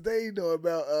to this day know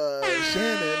about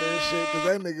Shannon and shit. Because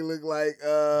that nigga look like...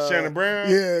 Shannon Brown?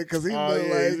 Yeah, because he look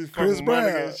like Chris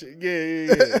Brown.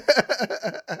 Yeah.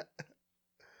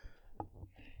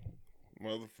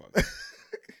 Motherfucker.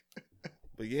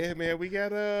 But yeah, man, we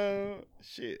got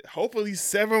hopefully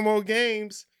 7 more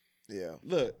games. Yeah.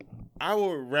 Look, I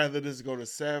would rather just go to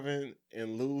 7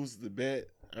 and lose the bet.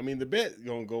 I mean, the bet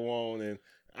gonna go on, and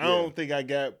I don't think I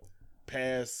got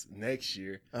past next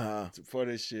year for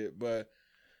this shit. But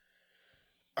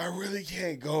I really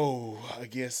can't go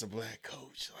against a black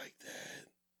coach like that.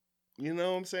 You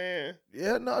know what I'm saying?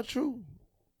 Yeah, not true.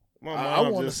 I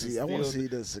want to see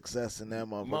the success in that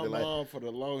motherfucker. My mom for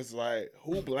the longest like,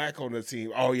 who black on the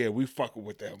team? Oh yeah, we fucking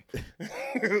with them.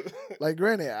 Like,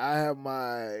 granted, I have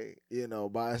my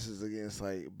biases against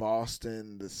like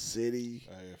Boston, the city.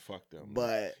 Oh yeah, fuck them.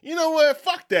 But you know what?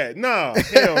 Fuck that. No,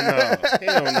 hell no. He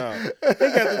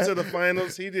got them to the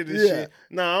finals. He did his shit.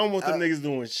 Nah, I don't want them niggas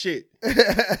doing shit. They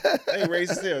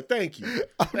racist hell. Thank you.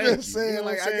 I'm just saying, you know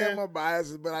I got my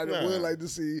biases, but I would like to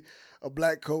see a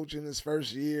black coach in his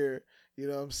first year, you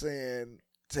know what I'm saying,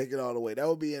 take it all the way. That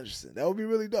would be interesting. That would be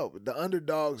really dope. The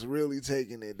underdogs really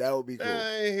taking it. That would be cool.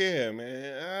 Yeah,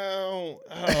 man.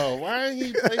 Why didn't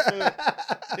he play for...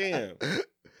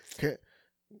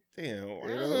 Damn.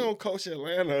 Why don't coach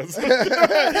Atlanta?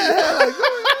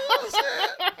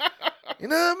 You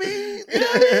know what I mean?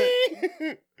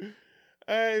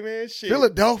 Hey, man, shit.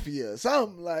 Philadelphia,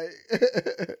 something like...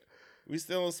 We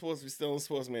still on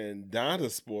sports, man. Donda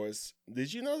Sports.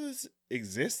 Did you know this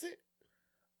existed?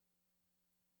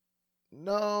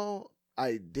 No,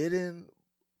 I didn't.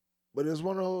 But it's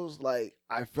one of those, like,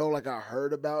 I felt like I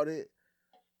heard about it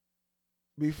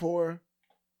before,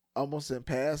 almost in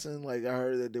passing. Like, I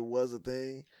heard that there was a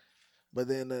thing. But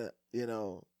then,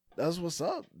 that's what's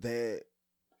up. That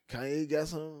Kanye got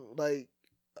some, like,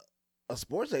 a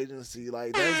sports agency.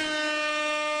 Like, that's...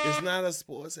 It's not a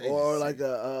sports agency. Or like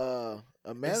a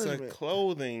management. It's a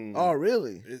clothing. Oh,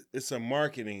 really? It's a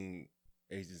marketing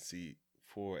agency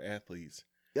for athletes.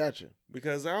 Gotcha.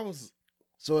 Because I was...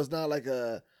 So it's not like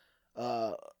a...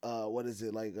 what is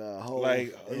it? Like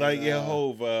Hove?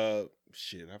 Hove.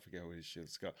 Shit, I forgot what his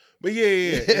shit's called. But yeah.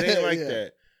 It ain't like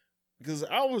that. Because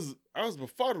I was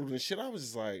befuddled and shit. I was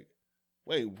just like,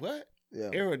 wait, what?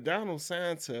 Yeah. Aaron Donald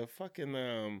signed to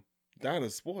fucking Donda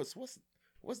Sports.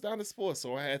 What's Donda Sports?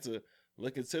 So I had to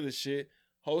look into the shit.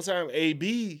 Whole time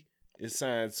AB is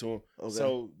signed to him. Okay.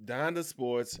 So Donda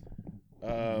Sports,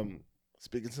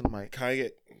 speaking to the mic.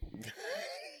 Kanye.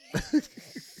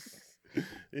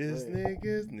 This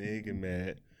nigga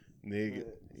mad. Nigga.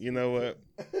 You know what?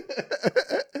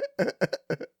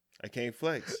 I can't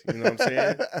flex. You know what I'm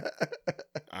saying?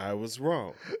 I was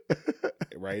wrong.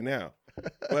 Right now.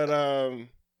 But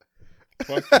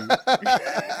fuck you.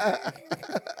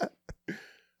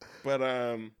 But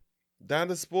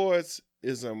Donda Sports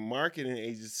is a marketing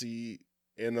agency,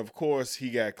 and of course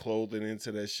he got clothing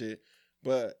into that shit.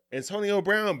 But Antonio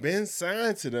Brown been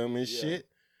signed to them and shit.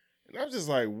 And I'm just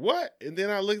like, what? And then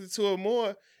I looked into it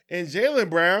more, and Jaylen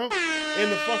Brown in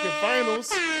the fucking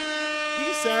finals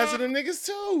He signed to the niggas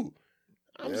too.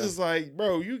 I'm just like,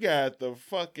 bro, you got the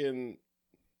fucking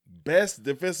best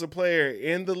defensive player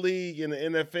in the league in the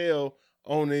NFL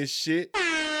on this shit.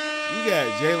 You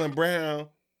got Jaylen Brown,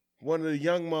 one of the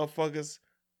young motherfuckers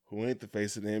who ain't the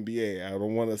face of the NBA. I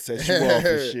don't want to set you off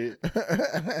and shit.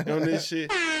 On this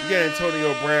shit. You got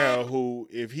Antonio Brown, who,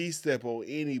 if he step on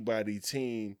anybody's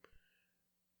team,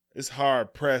 it's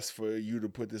hard pressed for you to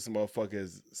put this motherfucker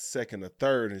as second or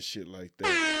third and shit like that.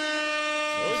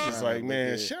 So it's just like,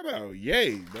 man, shout out,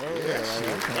 yay, bro.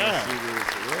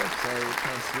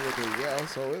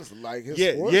 So it's like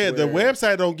the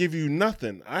website don't give you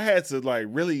nothing. I had to like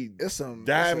really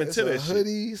dive into that shit.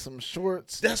 Hoodie, some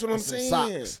shorts. That's what I'm saying.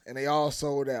 Socks, and they all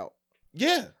sold out.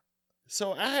 Yeah.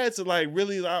 So I had to like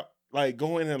really like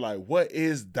go in and like, what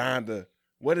is Donda?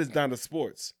 What is Donda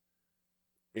Sports?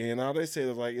 And all they say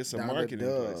is like it's a marketing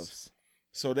place.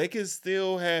 So they can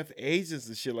still have agents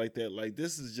and shit like that. Like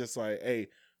this is just like, hey,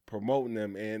 promoting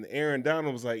them. And Aaron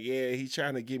Donald was like, yeah, he's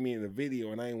trying to get me in the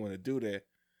video, and I didn't want to do that.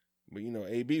 But you know,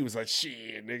 AB was like,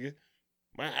 shit, nigga,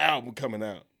 my album coming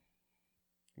out.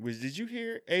 Did you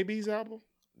hear AB's album?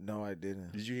 No, I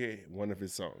didn't. Did you hear one of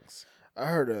his songs? I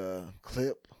heard a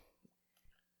clip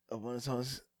of one of the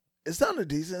songs. It sounded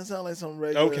decent. It sounded like some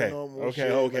regular, normal shit.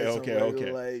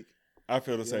 Okay. Like, I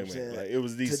feel the same way. Like it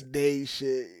was decent. Today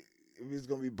shit. If it's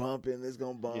gonna be bumping, it's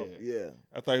gonna bump. Yeah.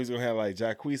 I thought he was gonna have like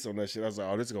Jacquees on that shit. I was like,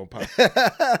 oh, this is gonna pop.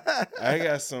 I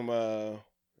got some.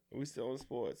 We still on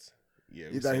sports? Yeah.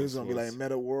 You thought he was gonna be like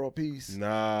Meta World Peace?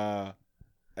 Nah.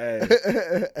 Hey.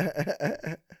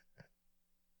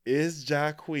 Is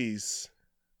Jacquees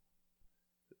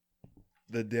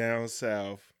the down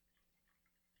south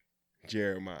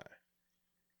Jeremiah?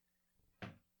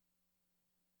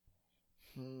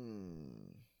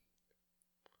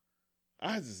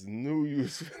 I just knew you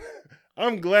was.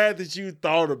 I'm glad that you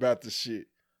thought about the shit.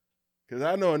 Because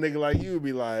I know a nigga like you would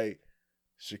be like,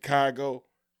 Chicago,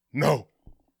 no.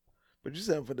 But you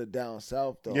said for the down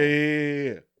south, though.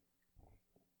 Yeah.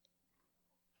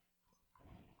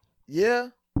 Yeah,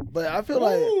 but I feel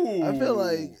like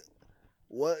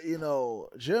what,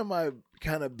 Jeremiah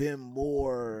kind of been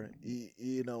more,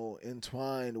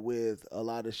 entwined with a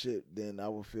lot of shit than I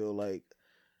would feel like,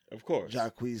 of course,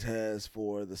 Jacquees has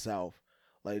for the South.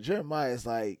 Like Jeremiah is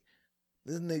like,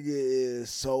 this nigga is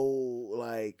so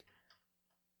like,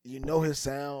 his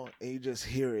sound and you just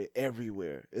hear it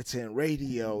everywhere. It's in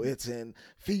radio, it's in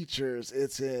features,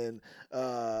 it's in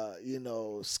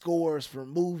scores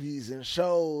from movies and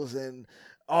shows and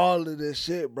all of this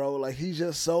shit, bro. Like he's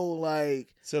just so like,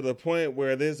 to the point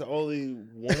where there's only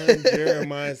one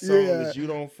Jeremiah song that you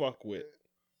don't fuck with.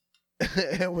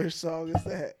 And which song is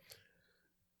that?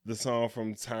 The song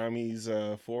from Tommy's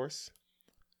Force.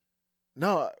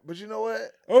 No, but you know what?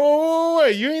 Oh,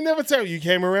 wait, you ain't never tell me you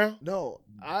came around? No,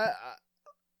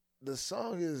 the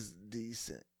song is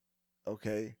decent,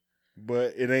 okay?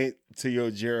 But it ain't to your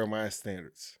Jeremiah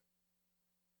standards.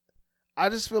 I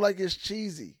just feel like it's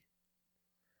cheesy.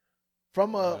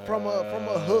 From a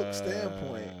hook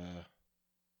standpoint.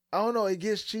 I don't know, it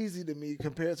gets cheesy to me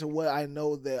compared to what I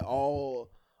know that all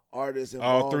artists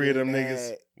involved, all three of them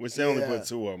niggas, which they only put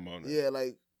two of them on it. Yeah,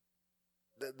 like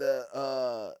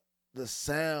the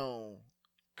sound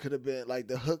could have been like,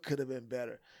 the hook could have been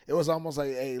better. It was almost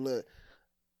like, hey, look,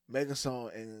 make a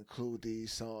song and include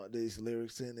these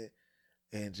lyrics in it,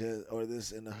 and or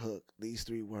this in the hook, these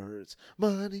three words: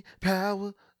 money,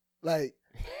 power. Like,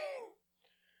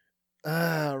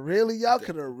 really, y'all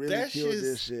could have really killed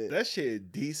this shit. That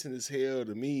shit decent as hell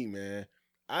to me, man.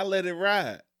 I let it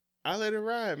ride,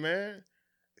 man.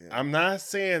 Yeah. I'm not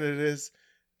saying that it's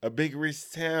a big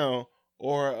rich town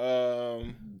or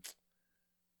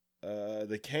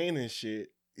the Canaan shit.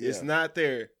 Yeah. It's not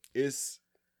there. It's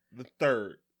the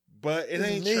third. But it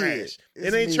ain't trash.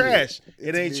 It ain't trash.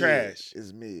 It ain't trash.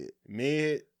 It's mid.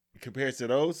 Mid compared to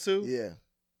those two? Yeah.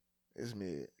 It's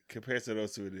mid. Compared to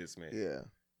those two, it is, man. Yeah.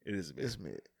 It is mid. It's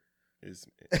mid. It's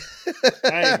mid.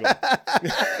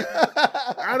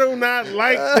 I do not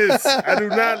like this. I do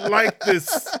not like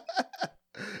this.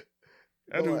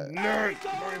 I do not.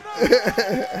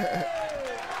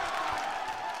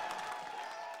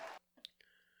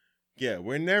 Yeah,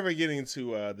 we're never getting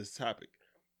to this topic,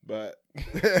 but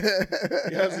you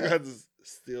guys got to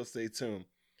still stay tuned.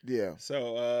 Yeah.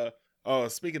 So,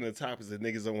 speaking of topics that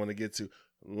niggas don't want to get to,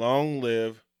 long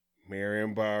live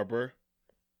Marion Barber,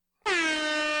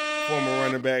 former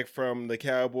running back from the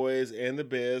Cowboys and the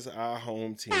Bears, our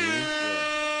home team.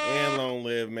 And long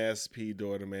live Master P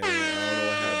daughter, man. I don't know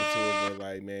what happened to her, but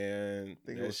like, man,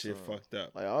 that shit fucked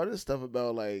up. Like all this stuff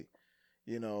about like,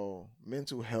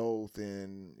 mental health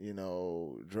and,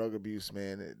 drug abuse,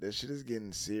 man, that shit is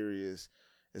getting serious.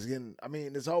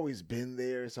 It's always been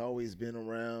there. It's always been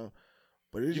around.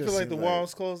 But you feel like the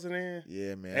walls closing in?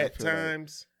 Yeah, man. At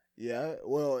times? Yeah.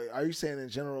 Well, are you saying in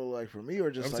general, like for me,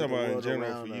 or just I'm like talking the about world in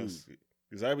general around for us? you.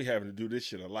 Because I be having to do this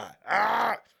shit a lot.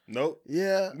 Nope.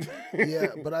 Yeah, yeah,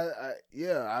 but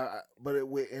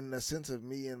in the sense of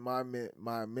me and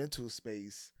my mental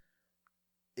space,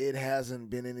 it hasn't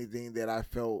been anything that I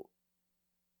felt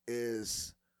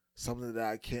is something that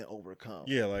I can't overcome.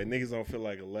 Yeah, like niggas don't feel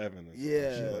like 11. Or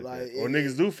Yeah, or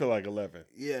niggas do feel like 11.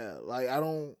 Yeah, like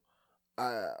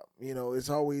it's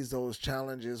always those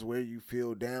challenges where you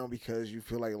feel down because you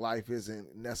feel like life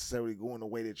isn't necessarily going the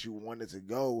way that you want it to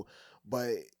go,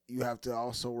 but you have to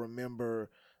also remember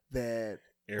that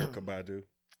Erykah Badu.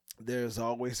 There's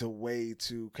always a way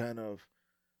to kind of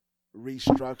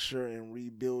restructure and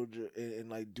rebuild and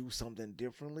like do something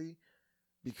differently,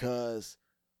 because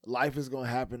life is going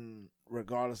to happen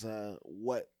regardless of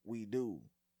what we do,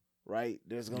 right?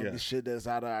 There's going to be shit that's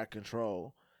out of our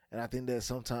control. And I think that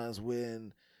sometimes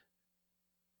when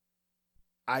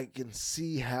I can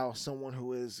see how someone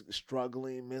who is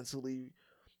struggling mentally,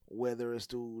 whether it's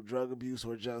through drug abuse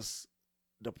or just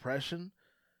depression,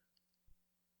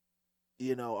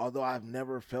 although I've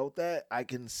never felt that, I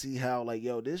can see how, like,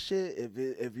 yo, this shit,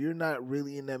 if you're not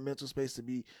really in that mental space to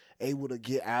be able to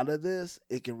get out of this,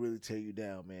 it can really tear you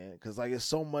down, man. Because, like, it's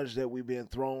so much that we've been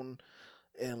thrown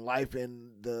in life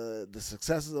and the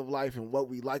successes of life and what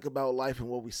we like about life and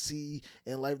what we see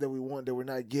in life that we want that we're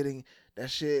not getting. That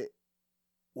shit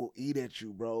will eat at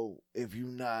you, bro, if you're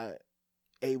not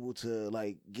able to,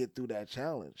 like, get through that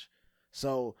challenge.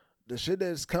 So the shit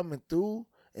that's coming through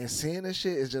and seeing this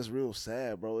shit is just real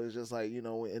sad, bro. It's just like,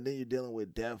 and then you're dealing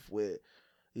with death, with,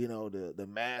 the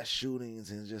mass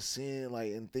shootings, and just seeing,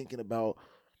 like, and thinking about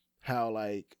how,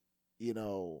 like,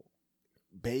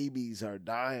 babies are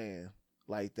dying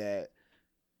like that.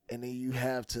 And then you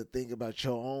have to think about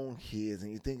your own kids,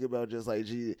 and you think about just like,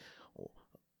 gee,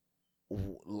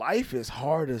 life is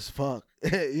hard as fuck.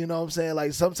 You know what I'm saying?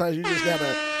 Like, sometimes you just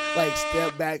gotta like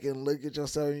step back and look at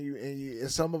yourself,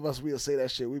 and some of us, we'll say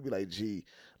that shit. We'd be like, gee,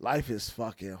 life is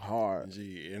fucking hard.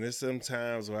 Gee, and there's some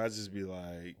times where I just be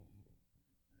like,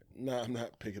 nah, I'm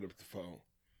not picking up the phone.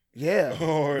 Yeah.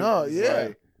 Or no, yeah.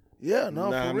 Like, yeah, no,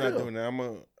 nah, for I'm real. not doing that.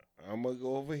 I'm gonna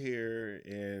go over here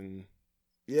and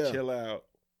chill out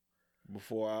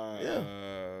before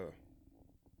I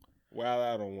wild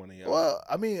out on one of y'all. Well,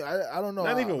 I mean, I don't know.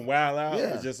 Not even wild out.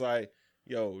 Yeah. It's just like,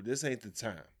 yo, this ain't the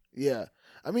time. Yeah.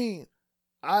 I mean,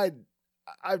 I've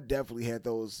definitely had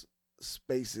those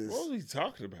spaces. What was he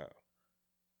talking about?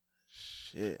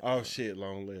 Shit. Oh, shit,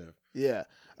 long live. Yeah.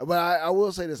 But I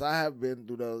will say this. I have been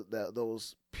through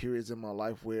those periods in my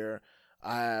life where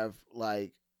I have,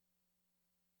 like,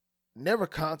 never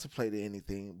contemplated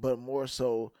anything, but more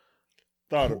so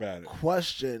thought about it.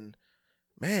 Question,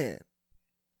 man,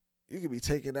 you could be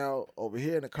taken out over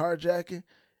here in a carjacking,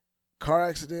 car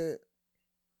accident,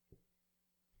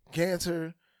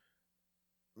 cancer,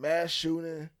 mass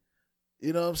shooting,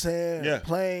 you know what I'm saying? Yeah.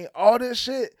 Plane, all this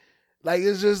shit. Like,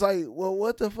 it's just like, well,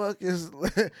 what the fuck is,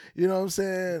 you know what I'm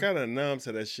saying? Kind of numb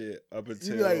to that shit up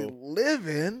until. You like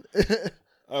living.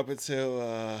 Up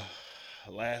until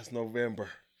last November.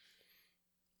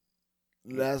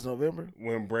 Last November?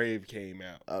 When Brave came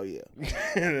out. Oh, yeah.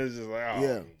 And it's just like,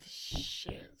 oh,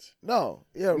 shit. No,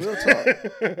 yeah, real talk.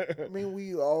 I mean,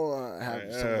 we all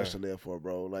have so much to live for,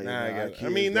 bro. Like, nah, I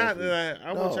mean, not that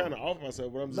I wasn't trying to off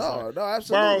myself, but I'm just like, no,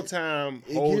 absolutely. borrow time,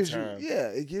 hold time.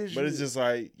 It gives you. But it's just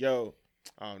like, yo,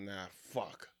 oh, nah,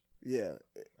 fuck. Yeah.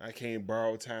 I can't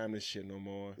borrow time this shit no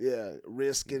more. Yeah,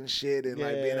 risking shit and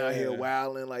like being out here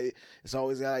wilding. Like, it's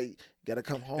always like, gotta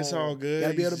come home. It's all good.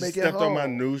 Gotta be able to make it home. Stepped on my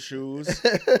new shoes.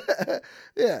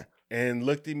 Yeah. And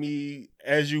looked at me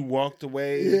as you walked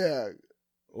away. Yeah.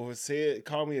 Or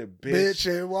called me a bitch.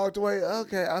 And walked away.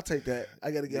 Okay, I'll take that.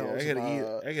 I gotta get home.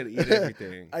 I gotta eat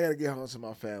everything. I gotta get home to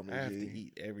my family. I have to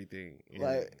eat everything.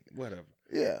 Like, whatever.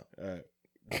 Yeah.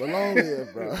 But long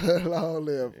live, bro. Long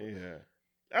live. Yeah.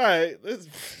 All right,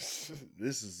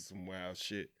 this is some wild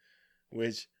shit,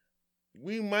 which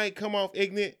we might come off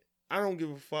ignorant. I don't give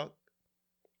a fuck.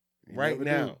 Right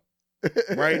now,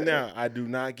 I do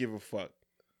not give a fuck.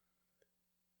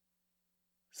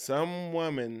 Some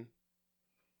woman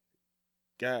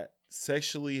got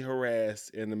sexually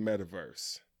harassed in the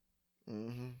metaverse.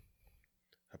 Mm-hmm.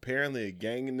 Apparently, a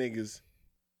gang of niggas.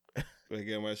 Look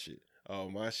at my shit. Oh,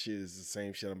 my shit is the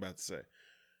same shit I'm about to say.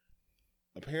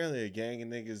 Apparently, a gang of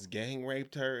niggas gang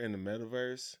raped her in the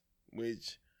metaverse,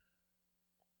 which,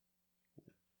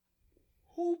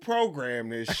 who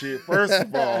programmed this shit? First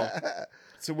of all,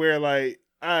 to where like,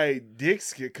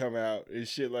 dicks could come out and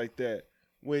shit like that,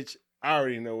 which I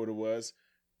already know what it was,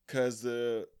 because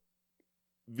the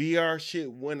VR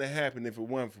shit wouldn't have happened if it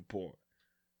wasn't for porn.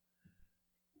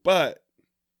 But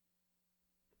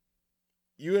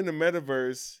you in the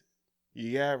metaverse,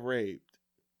 you got raped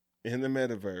in the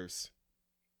metaverse,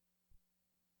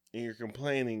 and you're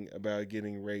complaining about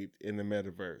getting raped in the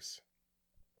metaverse.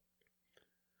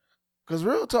 Because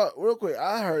real talk, real quick,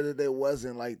 I heard that it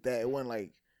wasn't like that. It wasn't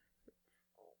like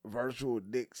virtual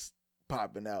dicks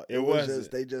popping out. It wasn't.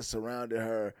 Just they just surrounded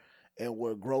her and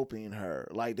were groping her.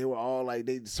 Like they were all like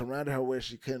they surrounded her where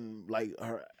she couldn't, like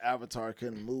her avatar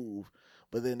couldn't move.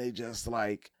 But then they just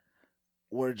like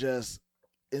were just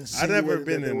insinuating. I've never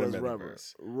been in the rubber.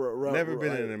 metaverse. Never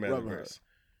been in the metaverse.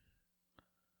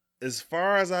 As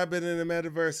far as I've been in the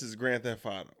metaverse is Grand Theft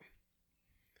Auto.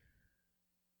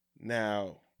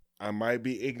 Now, I might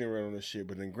be ignorant on this shit,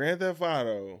 but in Grand Theft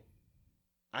Auto,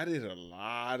 I did a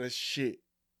lot of shit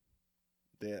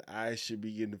that I should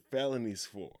be getting felonies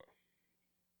for.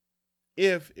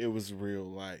 If it was real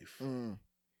life.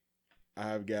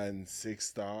 I've gotten 6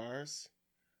 stars.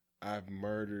 I've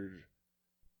murdered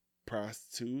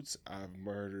prostitutes. I've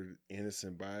murdered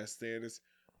innocent bystanders.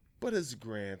 But it's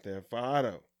Grand Theft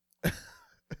Auto.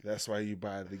 That's why you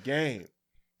buy the game.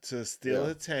 To steal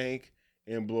a tank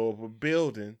and blow up a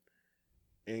building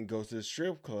and go to the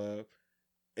strip club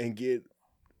and get,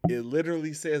 it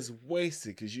literally says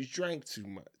wasted because you drank too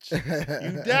much.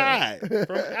 You died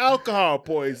from alcohol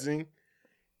poisoning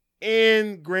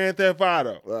in Grand Theft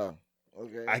Auto. Wow.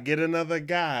 Okay. I get another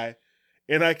guy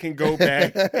and I can go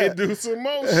back and do some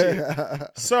more shit.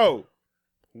 So,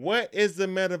 what is the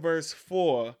metaverse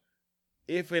for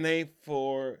if it ain't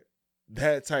for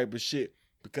that type of shit?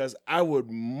 Because I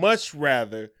would much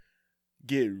rather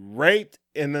get raped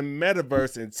in the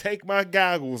metaverse and take my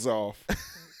goggles off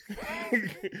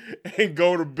and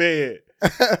go to bed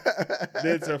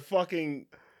than to fucking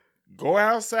go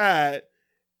outside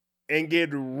and get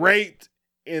raped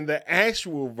in the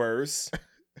actual verse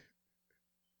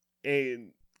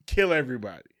and kill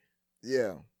everybody.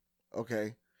 Yeah.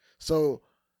 Okay. So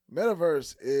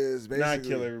Metaverse is basically Not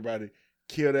kill everybody.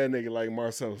 Kill that nigga like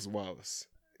Marcellus Wallace.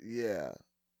 Yeah.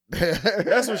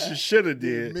 That's what she should have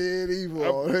did.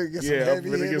 Medieval. Get some I'm heavy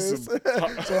gonna get hitters.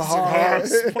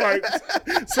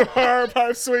 some hard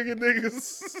pipe swinging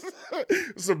niggas,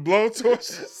 some blow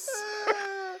torches.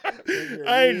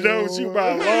 I ain't know what you by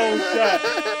a long shot.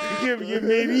 You give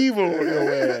medieval on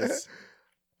your ass.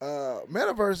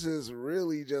 Metaverse is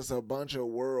really just a bunch of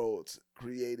worlds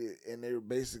created, and they're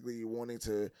basically wanting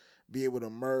to be able to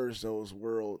merge those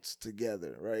worlds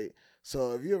together, right?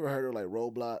 So, have you ever heard of like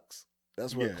Roblox?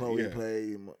 That's what Chloe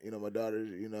played. You know, my daughter.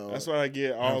 You know, that's why I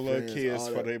get all the friends, kids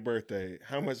all for their birthday.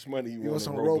 How much money you want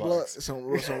some Roblox? Some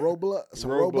Roblox, some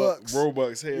Robux.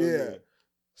 Robux, hell yeah.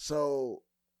 So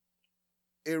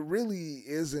it really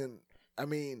isn't. I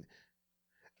mean,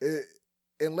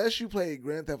 unless you play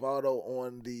Grand Theft Auto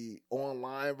on the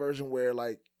online version, where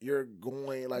like you're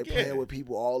going like playing with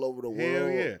people all over the world.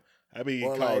 Hell yeah. I be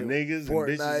called like niggas Fortnite,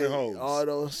 and bitches and hoes. All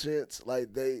those shits,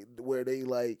 like they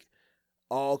like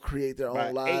all create their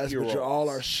own lives, but you all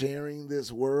are sharing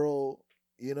this world.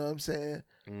 You know what I'm saying?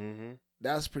 Mm-hmm.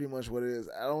 That's pretty much what it is.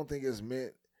 I don't think it's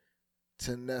meant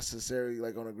to necessarily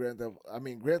like on a Grand Theft. I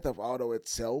mean, Grand Theft Auto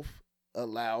itself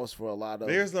allows for a lot of.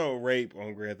 There's no rape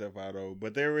on Grand Theft Auto,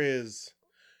 but there is.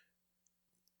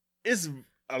 It's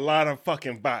a lot of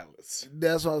fucking violence.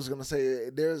 That's what I was gonna say.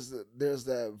 There's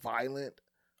that violent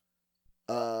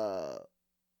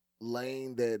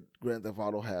lane that Grand Theft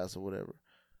Auto has or whatever.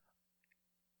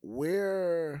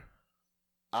 Where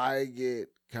I get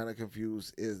kind of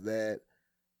confused is that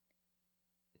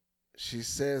she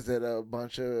says that a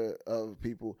bunch of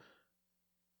people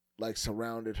like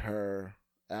surrounded her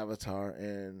avatar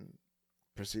and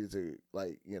proceeded to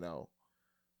like, you know,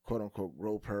 quote unquote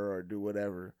grope her or do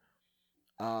whatever.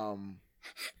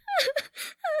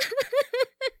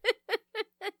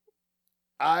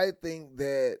 I think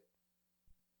that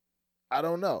I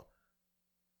don't know.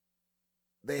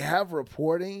 They have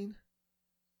reporting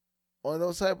on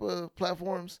those type of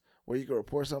platforms where you can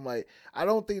report something. Like, I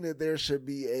don't think that there should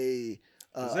be a.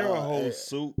 Is there a whole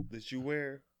suit that you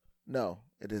wear? No,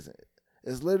 it isn't.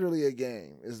 It's literally a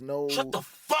game. There's no. Shut the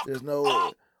fuck There's no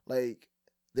up. like.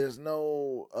 There's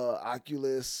no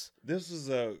Oculus. This is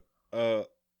a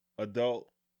adult,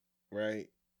 right?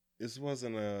 This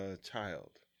wasn't a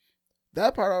child.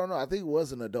 That part I don't know. I think it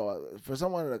was an adult. For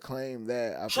someone to claim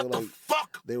that, I feel like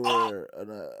they were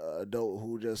an adult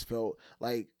who just felt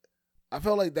like. I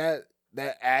felt like that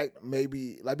that act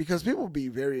maybe like because people be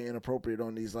very inappropriate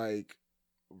on these like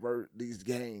these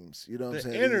games, you know what I'm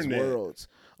saying? Internet. These worlds.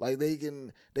 Like they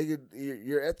could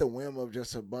you're at the whim of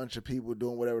just a bunch of people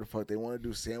doing whatever the fuck they want to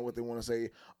do, saying what they want to say.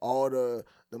 All the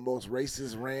most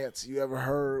racist rants you ever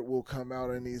heard will come out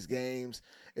in these games.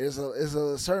 It's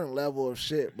a certain level of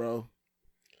shit, bro.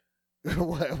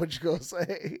 What you gonna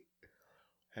say?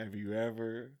 Have you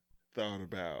ever thought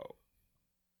about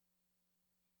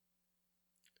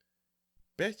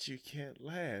bet you can't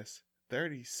last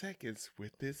 30 seconds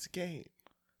with this game?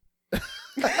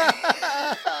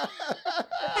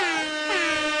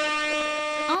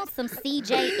 Awesome, Cj.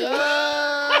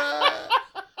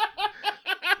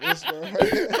 This one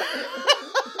right.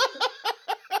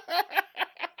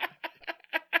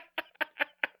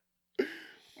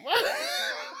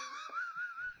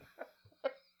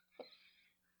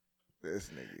 This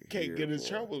nigga Can't here, get in boy.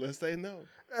 trouble unless they know.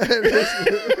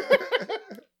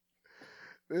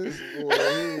 This boy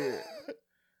here.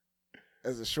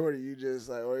 As a shorty, you just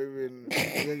like, or even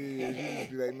you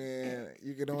just be like, man,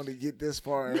 you can only get this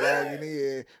far and logging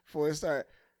in before it start.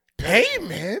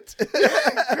 Payment?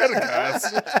 Credit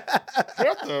cards.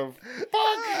 What the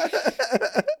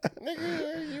fuck?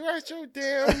 Nigga, you out your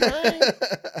damn mind?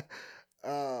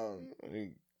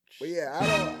 But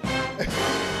yeah,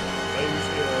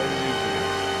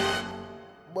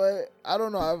 but I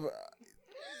don't know.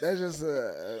 That's just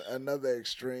another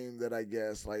extreme that I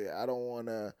guess. Like I don't want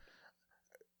to.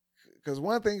 Because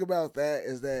one thing about that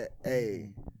is that,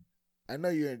 hey, I know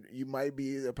you might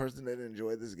be a person that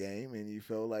enjoyed this game and you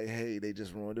feel like, hey, they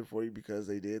just ruined it for you because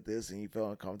they did this and you felt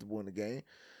uncomfortable in the game.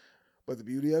 But the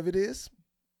beauty of it is,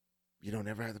 you don't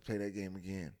ever have to play that game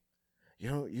again. You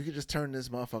can just turn this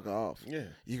motherfucker off. Yeah.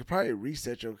 You could probably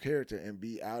reset your character and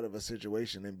be out of a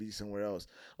situation and be somewhere else.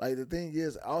 Like the thing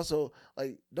is, also,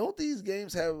 like, don't these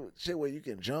games have shit where you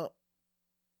can jump?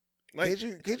 Like,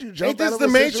 can't you jump ain't out this of the a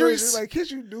Matrix? situation? Like,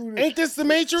 can't you do Ain't this the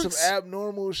Matrix? some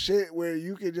abnormal shit where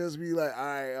you can just be like, all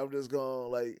right, I'm just going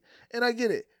like, and I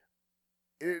get it.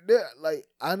 Like,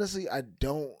 honestly, I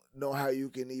don't know how you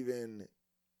can even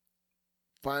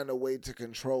find a way to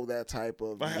control that type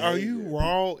of Like, behavior. are you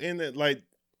raw in it? Like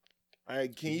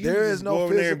can you There just is no go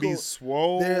over there and be physical-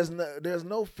 swole? There's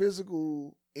no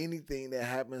physical anything that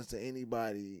happens to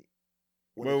anybody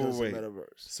when it Wait, comes wait, to wait. Metaverse.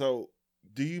 So,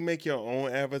 do you make your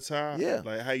own avatar? Yeah.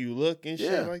 Like how you look and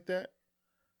shit Yeah. like that?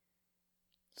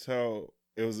 So,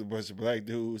 it was a bunch of black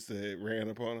dudes that ran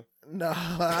up on him? No,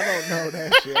 I don't know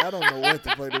that shit. I don't know what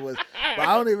the fuck it was. But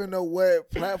I don't even know what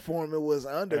platform it was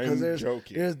under because I'm there's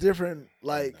joking. different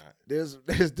like not.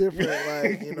 there's different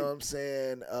like, you know what I'm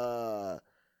saying,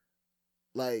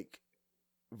 like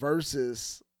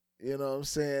verses, you know what I'm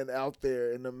saying, out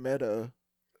there in the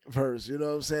metaverse, you know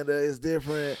what I'm saying? There's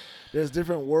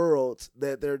different worlds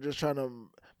that they're just trying to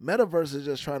Metaverse is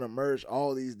just trying to merge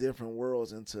all these different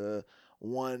worlds into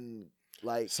one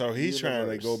like So he's trying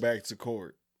to universe. go back to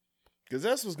court. Because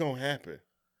that's what's going to happen.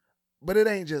 But it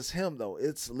ain't just him though.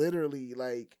 It's literally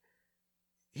like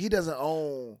he doesn't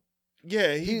own.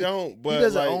 Yeah, he don't. But he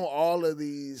doesn't like, own all of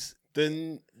these.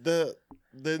 the when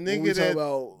we nigga talk that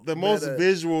about the most meta-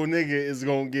 visual nigga is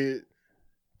gonna get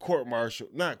court martial.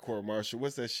 Not court martial.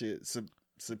 What's that shit?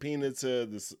 Subpoena to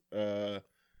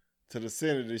the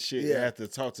Senate and shit. You Yeah. have to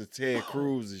talk to Ted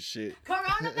Cruz and shit.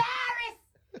 Coronavirus!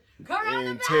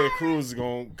 And Ted Cruz is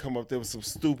gonna come up there with some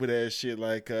stupid ass shit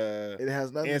like It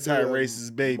has nothing to do anti-racist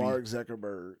with baby. Mark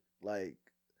Zuckerberg. Like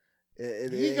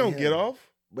it He ain't gonna him. get off.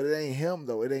 But it ain't him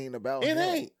though. It ain't about It him.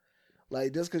 ain't.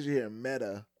 Like just because you hear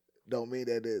Meta, don't mean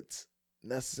that it's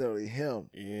necessarily him.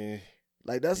 Yeah.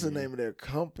 Like that's the Yeah. name of their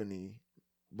company.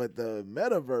 But the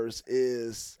Metaverse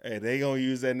is. Hey, they gonna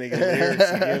use that nigga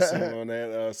lyrics against him on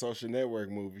that Social Network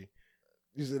movie.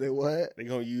 You said they what? They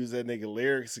gonna use that nigga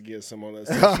lyrics against him on that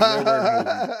Social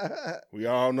Network movie. We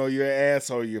all know you're an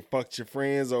asshole. You fucked your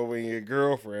friends over and your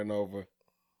girlfriend over.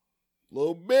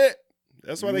 Little bit.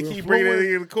 That's why they You keep bringing that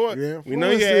nigga to court. you We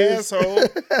know you're an influenced asshole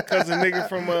because the nigga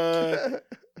from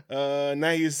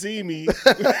Now You See Me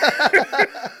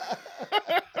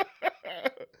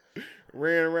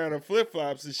ran around in flip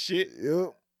flops and shit. Yep.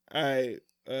 All right.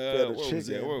 Fed a Where was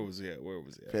chicken. that? Where was that? Where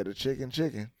was that? Fed a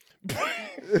chicken.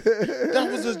 That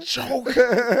was a joke.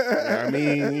 I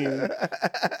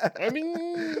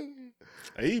mean,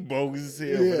 he bogus as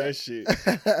hell for that shit.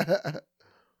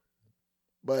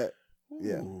 But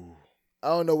yeah, Ooh. I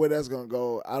don't know where that's gonna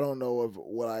go. I don't know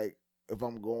if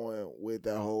I'm going with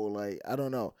that whole I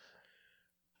don't know.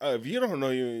 If you don't know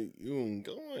you ain't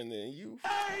going, then you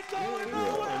Ain't going Yeah.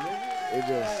 nowhere. It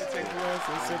just take the rest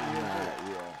and sit in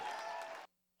your yeah.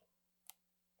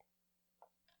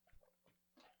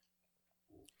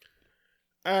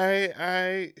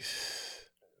 I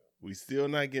we still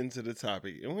not getting to the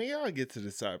topic. And when y'all get to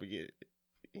the topic, it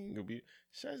ain't gonna be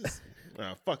should I just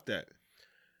nah, fuck that.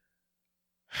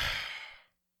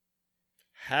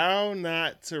 How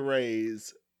not to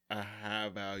raise a high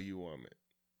value woman.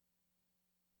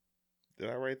 Did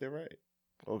I write that right?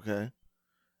 Okay.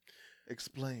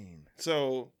 Explain.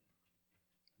 So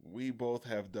we both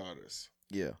have daughters.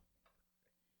 Yeah.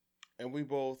 And we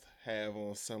both have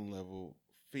on some level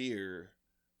fear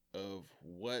of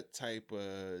what type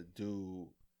of dude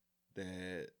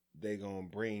that they gonna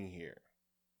bring here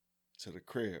to the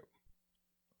crib.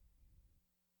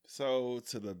 So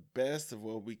to the best of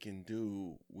what we can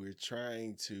do, we're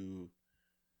trying to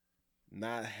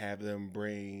not have them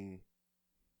bring,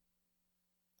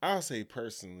 I'll say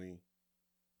personally,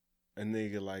 a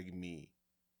nigga like me.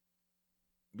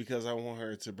 Because I want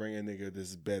her to bring a nigga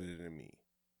that's better than me.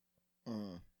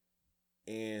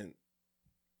 And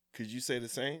could you say the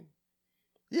same?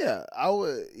 Yeah, I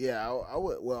would. Yeah, I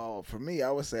would. Well, for me,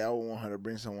 I would say I would want her to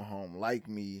bring someone home like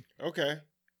me. Okay.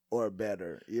 Or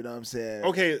better. You know what I'm saying?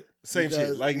 Okay, same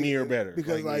shit. Like me or better.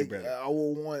 Because like me or better. I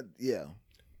would want, yeah.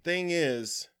 Thing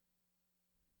is,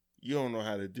 you don't know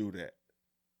how to do that.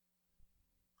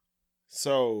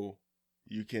 So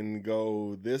you can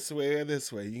go this way or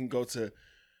this way. You can go to,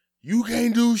 you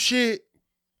can't do shit.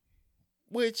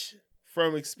 Which,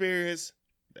 from experience,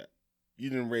 you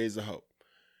didn't raise a hoe.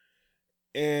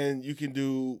 And you can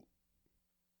do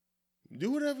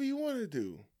whatever you want to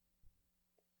do.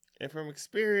 And from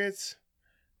experience,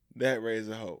 that raised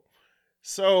a hoe.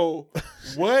 So,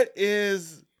 what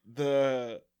is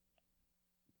the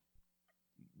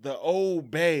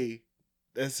old bay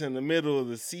that's in the middle of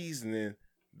the seasoning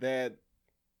that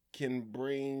can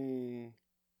bring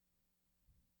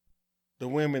the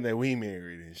women that we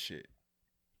married and shit?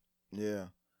 Yeah.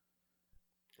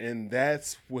 And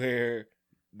that's where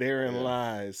therein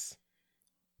lies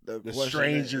the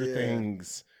stranger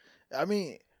things. I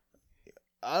mean,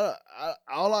 I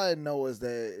all I know is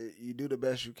that you do the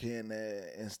best you can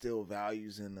to instill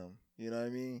values in them. You know what I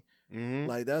mean? Mm-hmm.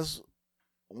 Like that's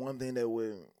one thing that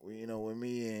with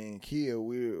me and Kia,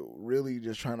 we're really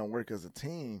just trying to work as a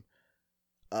team.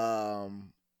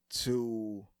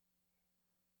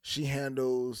 She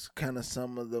handles kind of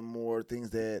some of the more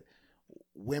things that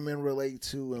women relate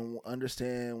to and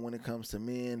understand when it comes to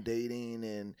men dating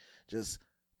and just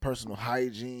personal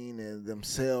hygiene and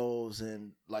themselves,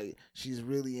 and like she's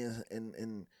really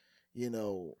in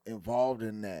involved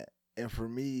in that. And for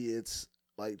me, it's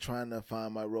like trying to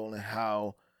find my role in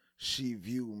how she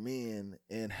view men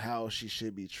and how she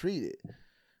should be treated.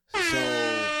 So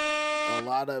a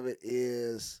lot of it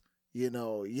is,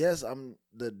 yes, I'm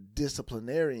the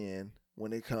disciplinarian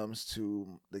when it comes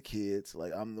to the kids.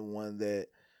 Like I'm the one that,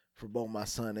 for both my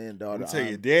son and daughter, I'm tell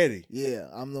your daddy. Yeah,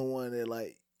 I'm the one that,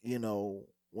 like,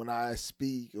 when I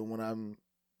speak and when I'm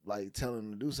like telling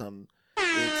them to do something,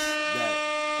 it's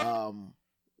that.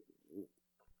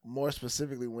 More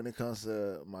specifically, when it comes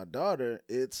to my daughter,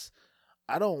 it's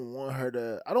I don't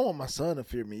want my son to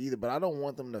fear me either, but I don't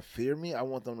want them to fear me. I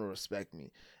want them to respect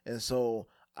me. And so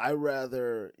I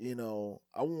rather,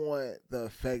 I want the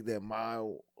effect that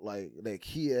that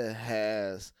Kia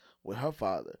has with her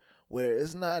father, where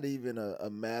it's not even a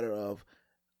matter of,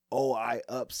 oh, I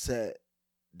upset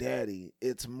daddy.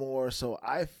 It's more so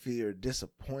I fear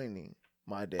disappointing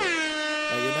my dad.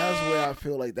 And that's where I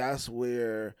feel like that's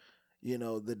where,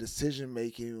 the decision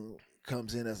making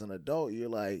comes in as an adult. You're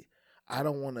like, I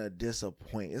don't want to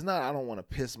disappoint. It's not I don't want to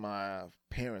piss my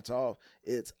parents off.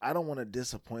 It's I don't want to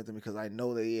disappoint them because I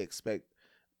know they expect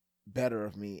better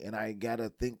of me, and I gotta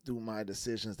think through my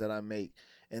decisions that I make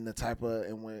and the type of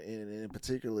and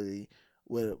particularly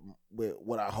with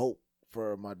what I hope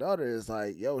for my daughter is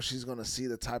like, she's gonna see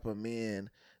the type of men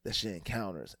that she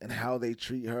encounters and how they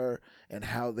treat her and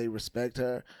how they respect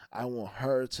her. I want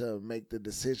her to make the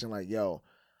decision like,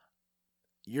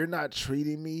 you're not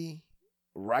treating me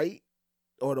right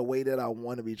or the way that I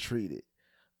want to be treated.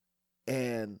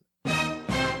 And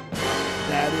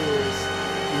that is,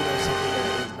 something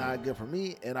that is not good for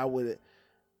me. And I would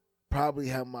probably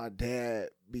have my dad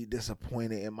be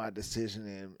disappointed in my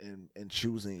decision in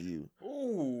choosing you.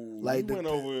 Ooh, like you went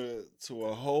over to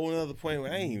a whole other point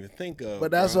where I didn't even think of.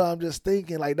 But that's what I'm just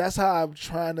thinking. Like that's how I'm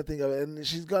trying to think of it. And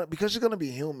because she's gonna be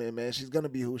human, man. She's gonna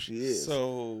be who she is.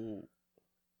 So,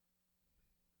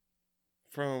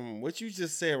 from what you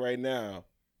just said right now,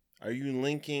 are you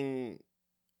linking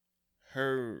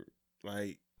her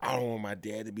like I don't want my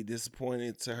dad to be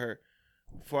disappointed to her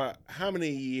for how many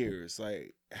years?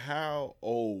 Like how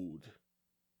old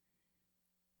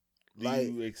do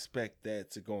you expect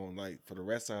that to go on? Like for the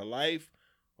rest of her life,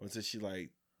 until she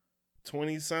like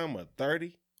 20 something or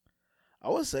 30? I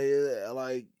would say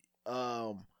like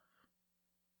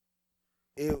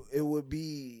it would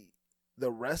be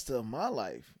the rest of my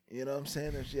life. You know what I'm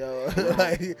saying? If yo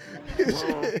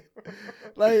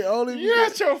like only You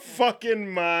out your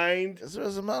fucking mind. it's the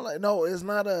rest of my life. No, it's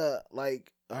not a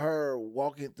like her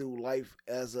walking through life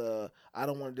as a I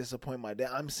don't want to disappoint my dad.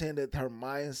 I'm saying that her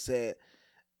mindset,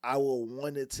 I will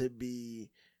want it to be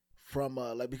from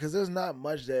a like because there's not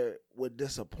much that would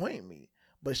disappoint me,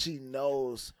 but she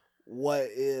knows what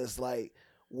is like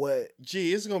what.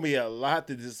 Gee, it's gonna be a lot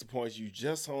that disappoints you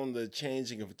just on the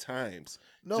changing of times.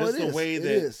 No, just it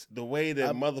is. The way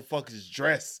that motherfuckers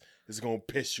dress is gonna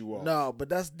piss you off. No, but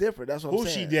that's different. That's what I'm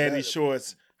saying. Hoochie Daddy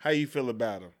shorts. How you feel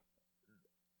about them?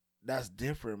 That's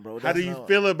different, bro. How do you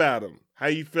feel about them? How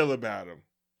you feel about them?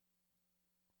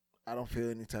 I don't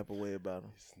feel any type of way about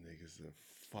them. This nigga's a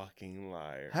fucking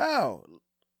liar. How?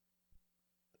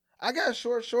 I got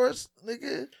short shorts,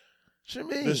 nigga. What you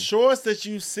mean? The shorts that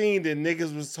you seen that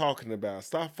niggas was talking about.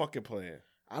 Stop fucking playing.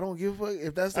 I don't give a fuck.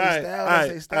 If that's their style, that's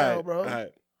their style, bro.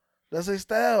 That's their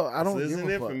style. I don't give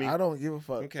a fuck. I don't give a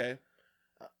fuck. Okay.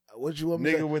 What you want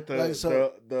me to nigga with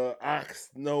the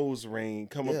ox nose ring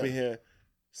come up in here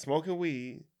smoking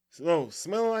weed. No,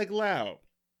 smelling like loud.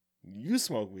 You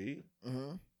smoke weed.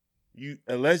 Mm-hmm. You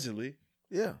allegedly.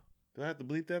 Yeah. Do I have to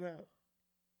bleep that out?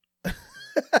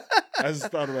 I just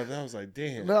thought about that. I was like,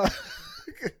 damn. No.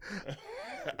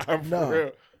 I'm for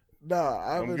real. No,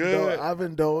 I've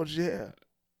indulged, yeah.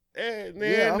 I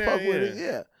fuck with it,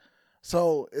 yeah.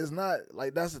 So it's not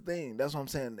like that's the thing. That's what I'm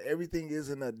saying. Everything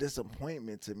isn't a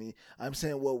disappointment to me. I'm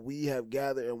saying what we have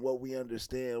gathered and what we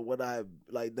understand, what I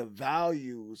like the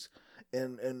values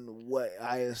and what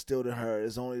I instilled in her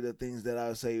is only the things that I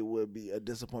would say would be a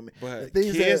disappointment. But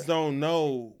kids don't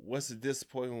know what's a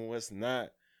disappointment and what's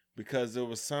not because there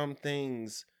were some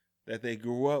things that they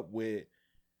grew up with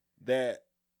that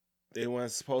they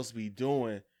weren't supposed to be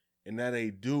doing and now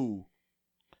they do.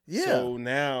 Yeah. So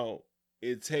now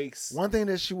it takes one thing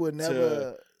that she would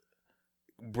never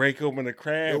break open a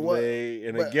crab leg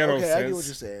in a ghetto sense. I get what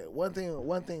you're saying. One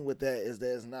thing with that is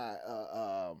that it's not.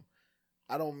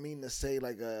 I don't mean to say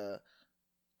like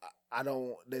I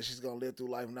don't that she's gonna live through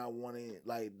life not wanting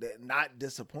like that, not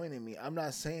disappointing me. I'm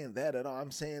not saying that at all. I'm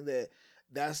saying that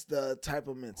that's the type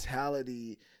of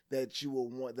mentality that you will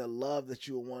want, the love that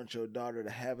you will want your daughter to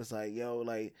have. It's like, yo,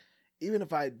 like. Even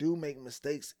if I do make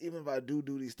mistakes, even if I do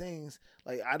these things,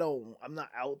 like I'm not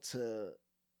out to,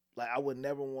 like I would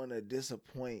never want to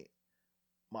disappoint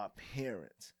my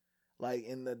parents. Like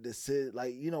in the decision,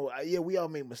 like, you know, we all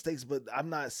make mistakes, but I'm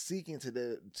not seeking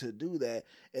to do that.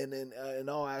 And then in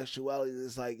all actuality,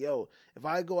 it's like, yo, if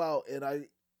I go out and I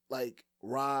like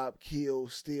rob, kill,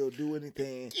 steal, do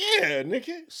anything. Yeah,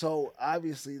 nigga. So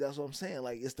obviously that's what I'm saying.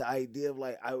 Like it's the idea of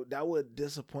like that would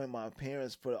disappoint my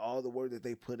parents for all the work that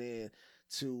they put in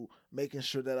to making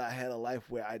sure that I had a life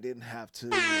where I didn't have to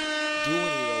do any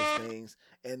of those things,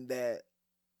 and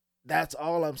that's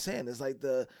all I'm saying. It's like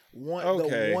the one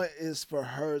is for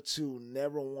her to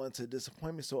never want to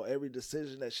disappoint me. So every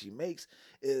decision that she makes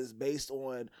is based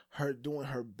on her doing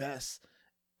her best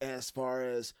as far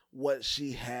as what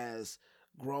she has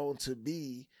grown to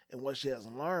be and what she has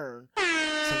learned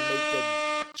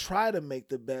to try to make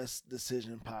the best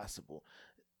decision possible.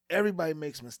 Everybody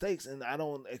makes mistakes, and I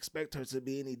don't expect her to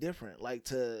be any different, like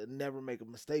to never make a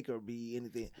mistake or be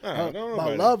anything.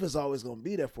 My love is always going to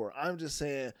be there for her. I'm just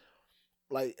saying,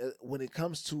 like, when it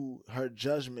comes to her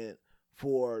judgment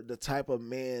for the type of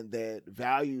man that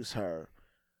values her,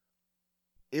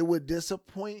 it would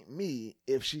disappoint me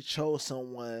if she chose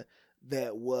someone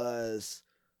that was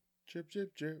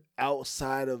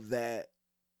outside of that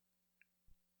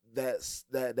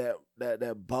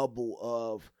bubble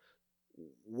of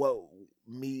what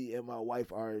me and my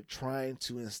wife are trying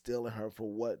to instill in her for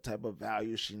what type of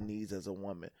value she needs as a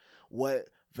woman. What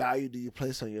value do you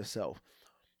place on yourself?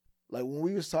 Like when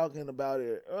we was talking about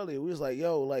it earlier, we was like,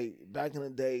 yo, like back in the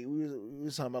day, we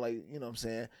was talking about like, you know what I'm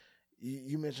saying?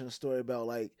 You mentioned a story about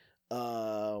like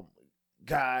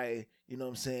guy, you know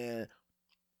what I'm saying,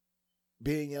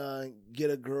 being young,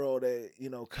 get a girl that, you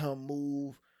know, come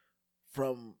move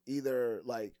from either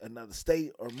like another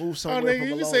state or move somewhere nigga, from a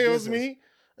you long say distance. It was me.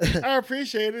 I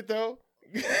appreciate it though.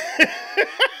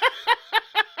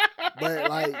 But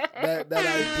like that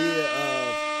idea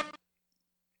of,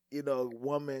 you know,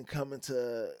 woman coming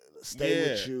to stay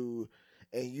with you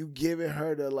and you giving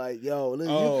her the like, yo, look,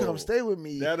 you come stay with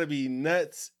me. That'd be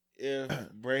nuts if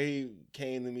Brave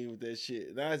came to me with that shit.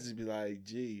 And I'd just be like,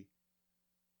 gee.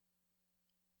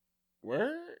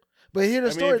 Word? But hear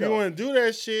the story if you want to do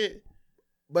that shit,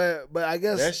 But I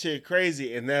guess that shit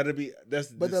crazy, and that'll be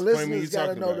But the listeners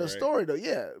gotta know the story though.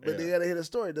 Yeah, but they gotta hear the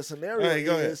story. The scenario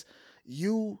is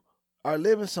you are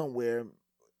living somewhere,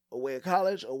 away at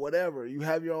college or whatever. You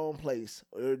have your own place,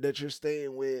 or that you're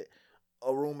staying with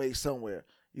a roommate somewhere.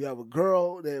 You have a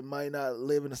girl that might not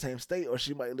live in the same state, or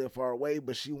she might live far away,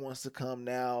 but she wants to come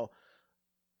now,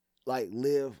 like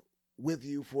live with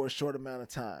you for a short amount of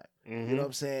time. Mm-hmm. You know what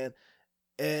I'm saying?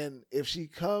 And if she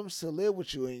comes to live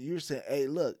with you and you're saying, hey,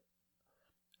 look,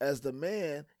 as the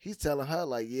man, he's telling her,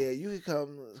 like, yeah, you can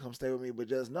come stay with me, but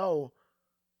just know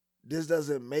this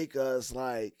doesn't make us,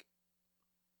 like,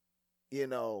 you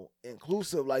know,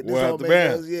 inclusive. Like, this don't make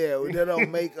us, that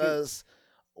don't make us,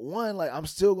 one, like, I'm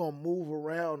still going to move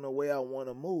around the way I want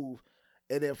to move.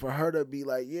 And then for her to be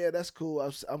like, yeah, that's cool.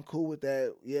 I'm cool with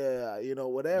that. Yeah, you know,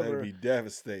 whatever. That'd be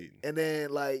devastating. And then,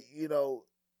 like, you know,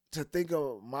 to think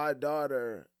of my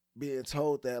daughter being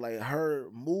told that, like, her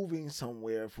moving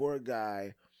somewhere for a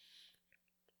guy,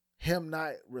 him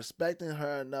not respecting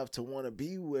her enough to want to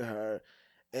be with her,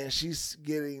 and she's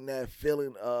getting that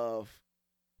feeling of,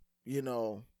 you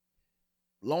know,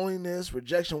 loneliness,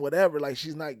 rejection, whatever, like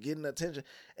she's not getting attention.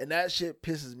 And that shit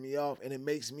pisses me off, and it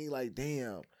makes me like,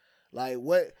 damn, like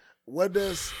what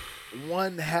does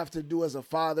one have to do as a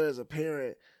father, as a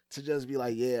parent, to just be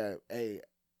like, yeah, hey,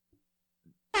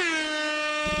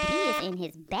 He is in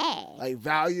his bag. like,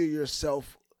 value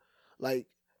yourself. Like,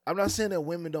 I'm not saying that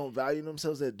women don't value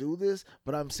themselves that do this,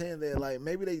 but I'm saying that, like,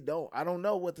 maybe they don't. I don't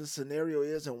know what the scenario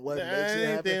is and what makes it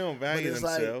happen. They don't value but it's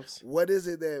themselves. Like, what is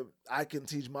it that I can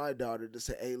teach my daughter to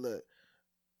say, hey, look,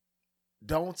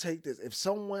 don't take this. If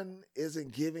someone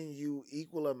isn't giving you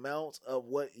equal amounts of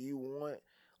what you want,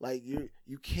 like, you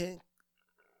can't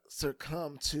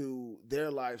succumb to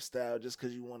their lifestyle just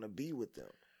because you want to be with them.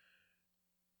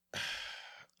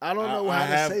 I don't know how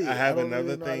to say it. I have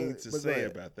another thing to say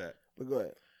about that. But go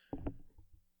ahead.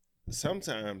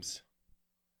 Sometimes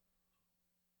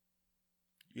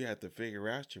you have to figure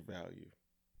out your value,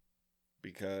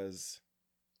 because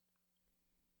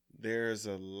there's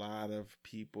a lot of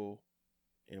people,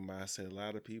 and when I say a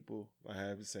lot of people, I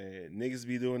have been saying niggas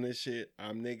be doing this shit.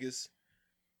 I'm niggas.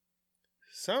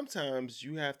 Sometimes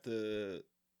you have to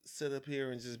sit up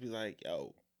here and just be like,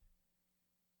 yo,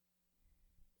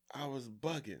 I was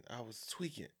bugging. I was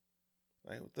tweaking.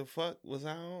 Like, what the fuck was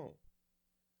I on?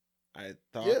 I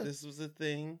thought this was a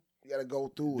thing. You gotta go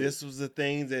through this was the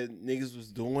thing that niggas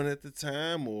was doing at the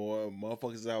time, or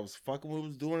motherfuckers that I was fucking with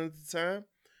was doing at the time.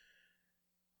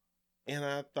 And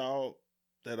I thought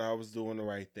that I was doing the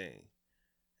right thing.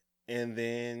 And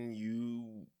then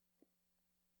you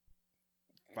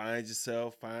find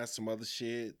some other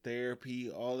shit,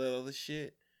 therapy, all that other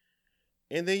shit.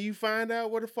 And then you find out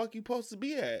where the fuck you supposed to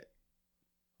be at.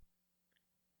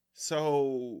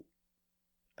 So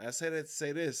I say that to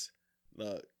say this.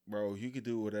 Look, bro, you can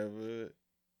do whatever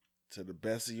to the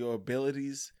best of your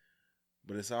abilities,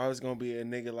 but it's always gonna be a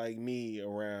nigga like me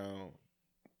around.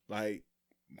 Like,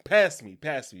 pass me.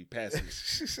 It's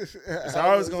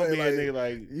always gonna be a nigga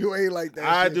like, you ain't like that.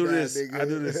 I shit do now, this. nigga. I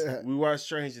do this. We watch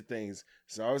Stranger Things.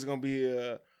 It's always gonna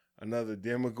be another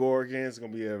Demogorgon. It's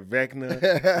gonna be a Vecna.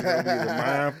 It's gonna be the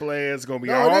Mind Flayer. It's gonna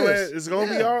be all that. It's gonna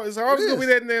be all. It's always gonna be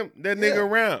that nigga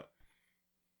around.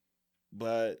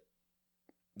 But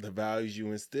the values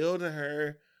you instilled in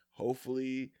her,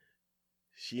 hopefully,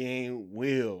 she ain't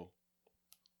will.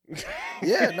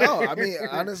 Yeah, no, I mean,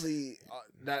 honestly,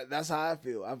 that's how I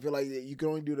feel. I feel like you can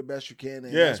only do the best you can,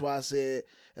 and that's why I said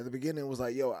at the beginning was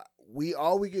like, yo,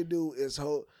 all we can do is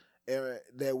hope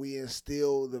that we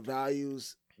instill the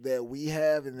values that we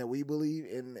have and that we believe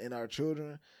in our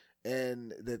children,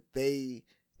 and that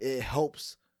it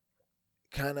helps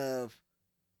kind of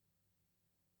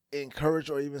encourage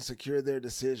or even secure their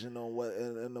decision on what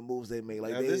and the moves they make.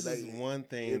 Like, this is one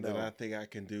thing that I think I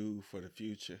can do for the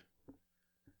future.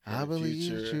 I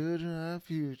believe children are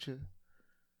future.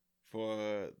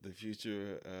 For the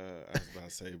future, I was about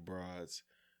to say broads,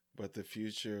 but the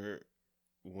future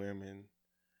women.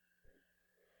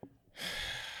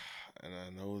 And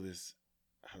I know this,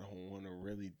 I don't want to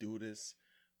really do this,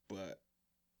 but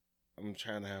I'm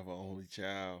trying to have an only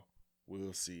child.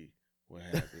 We'll see what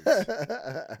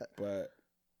happens. But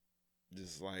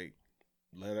just, like,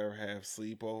 let her have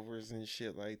sleepovers and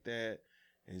shit like that,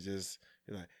 and just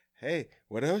be like, hey,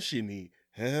 what else you need?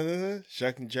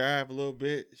 Shuck and jive a little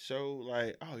bit. Show,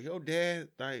 like, oh, your dad,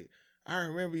 like, I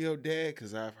remember your dad,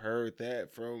 because I've heard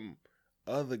that from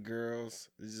other girls.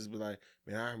 It's just be like,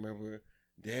 man, I remember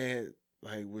dad,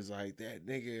 like, was like that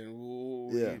nigga. And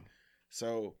ooh,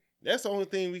 so that's the only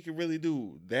thing we can really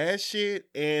do. That shit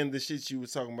and the shit you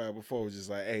was talking about before was just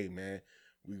like, hey, man,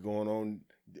 we going on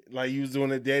Like you was doing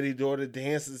the daddy-daughter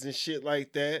dances and shit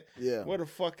like that. Yeah. Where the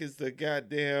fuck is the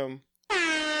goddamn... He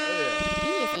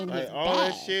is in Like his all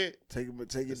that bag. shit.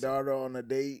 Take your daughter on a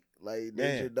date. Like,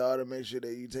 date your daughter. Make sure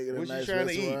that you take her to a What you nice trying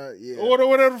restaurant. to eat? Yeah. Order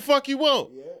whatever the fuck you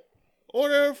want. Yeah.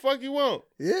 Order whatever the fuck you want.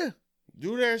 Yeah.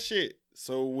 Do that shit.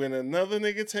 So when another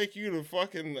nigga take you to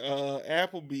fucking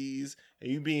Applebee's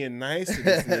and you being nice to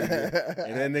this nigga,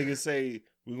 and that nigga say,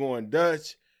 we going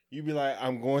Dutch, you be like,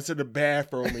 I'm going to the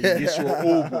bathroom, and you get you an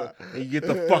Uber and you get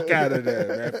the fuck out of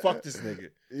there, man. Fuck this nigga.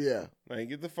 Yeah. Like,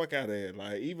 get the fuck out of there.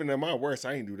 Like, even at my worst,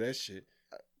 I ain't do that shit.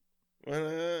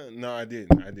 No, I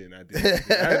didn't. I didn't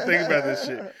think about this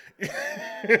shit.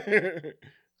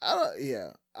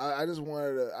 I just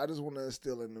wanted to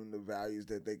instill in them the values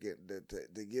that they get,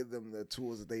 to give them the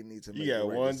tools that they need to make. You got the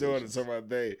right one daughter decisions. talking about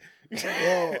day.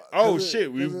 Well, oh 'cause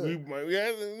shit,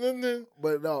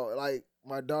 but no, like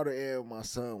my daughter and my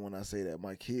son. When I say that,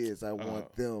 my kids, I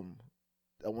want them.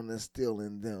 I want to instill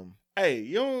in them. Hey,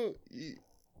 you don't.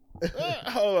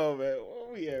 Hold on, man.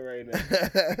 Where we at right now?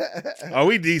 Oh,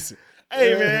 we decent.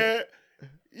 Hey, man,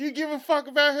 you give a fuck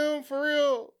about him for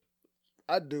real?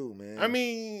 I do, man. I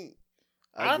mean,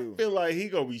 I I feel like he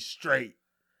gonna be straight.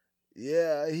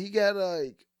 Yeah, he got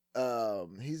like,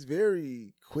 he's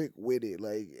very quick witted,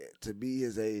 like to be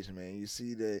his age, man. You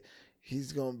see that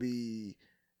he's gonna be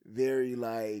very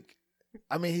like,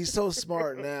 I mean, he's so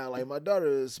smart now. Like my daughter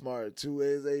is smart too at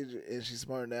his age, and she's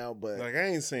smart now. But Like I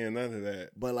ain't saying none of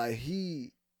that. but like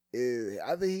he is,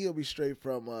 I think he'll be straight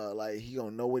from like he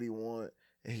gonna know what he want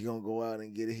and he gonna go out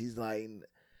and get it. He's like,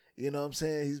 you know what I'm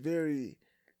saying? He's very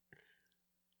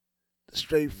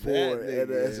straightforward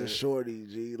as a shorty,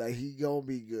 G. Like he gonna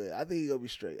be good. I think he gonna be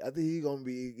straight. I think he gonna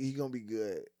be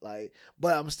good. Like,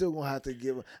 but I'm still gonna have to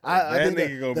give him. I That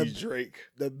think nigga gonna be Drake.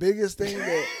 The biggest thing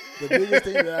that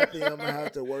I think I'm gonna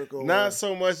have to work on. Not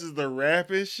so much as the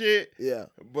rapping shit. Yeah,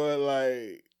 but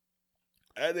like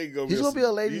I think he's gonna be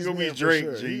a ladies He's gonna man be Drake.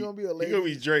 for sure. G. He's gonna be a ladies. He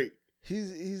gonna be Drake.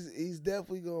 He's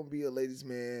definitely gonna be a ladies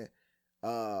man.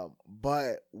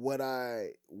 But what I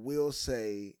will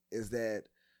say is that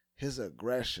his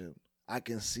aggression, I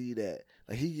can see that.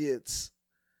 Like he gets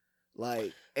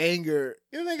like anger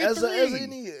as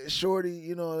any shorty,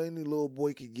 you know, any little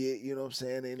boy could get, you know what I'm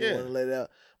saying? They don't want to let it out.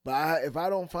 But if I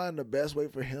don't find the best way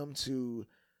for him to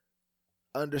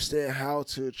understand how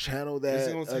to channel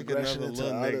that aggression into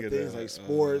other things like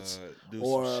sports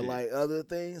or like other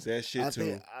things, that shit I too.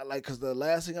 think because the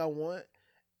last thing I want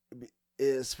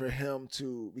is for him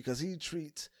to, because he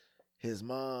treats his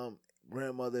mom,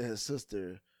 grandmother, his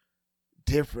sister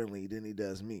differently than he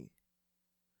does me.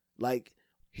 Like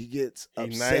he gets upset.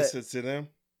 He's nicer to them?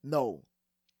 No.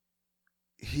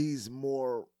 He's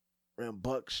more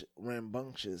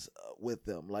rambunctious with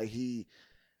them. Like he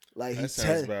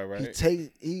sounds about right.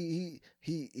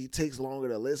 He takes longer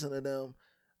to listen to them.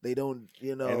 They don't,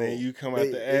 you know. And then you come out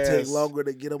the ass. It takes longer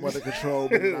to get them under control,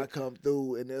 but then I come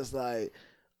through and it's like,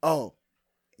 oh,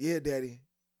 yeah, daddy.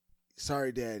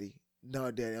 Sorry, daddy.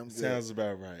 No, daddy, I'm good. Sounds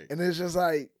about right. And it's just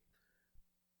like,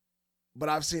 but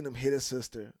I've seen him hit his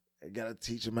sister. I gotta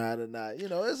teach him how to not, you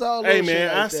know. It's all. Hey man, shit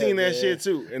like I seen that shit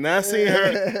too, and I seen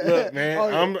her. Look, man, Oh,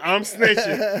 yeah. I'm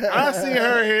snitching. I seen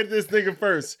her hit this nigga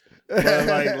first, but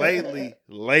like lately,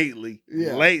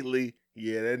 yeah,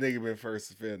 that nigga been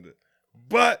first offender.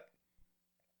 But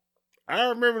I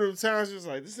remember the times she was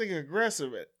like, this nigga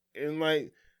aggressive, and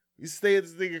like you stay at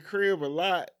this nigga crib a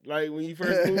lot. Like when you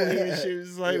first moved here and shit,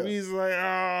 it's like we was like,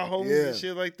 homies and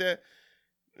shit like that.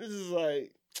 This is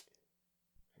like,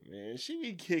 man, she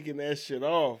be kicking that shit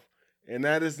off. And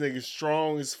now this nigga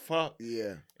strong as fuck.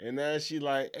 Yeah. And now she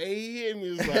like, hey, he hit me.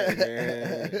 It's like,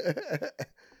 man,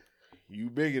 you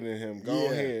bigger than him.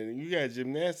 Go ahead. You got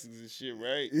gymnastics and shit,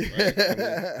 right? Right?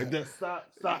 I mean,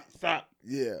 stop.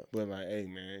 Yeah. But like, hey,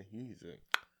 man, you need to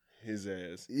his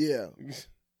ass. Yeah.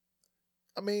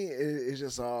 I mean, it's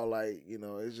just all like, you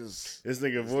know, it's just. This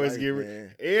nigga voice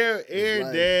giver. Every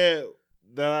life. dad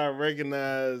that I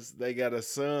recognize, they got a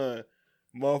son,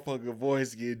 motherfucker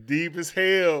voice get deep as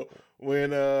hell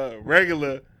when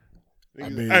regular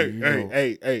niggas,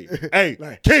 hey,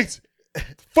 like, Casey, the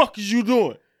fuck is you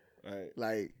doing?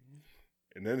 Like,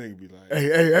 and that nigga be like,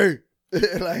 hey.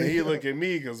 Like, and he look at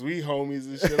me because we homies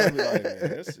and shit. I be like, man,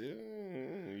 that's it.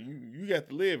 You got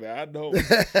to live it. I don't.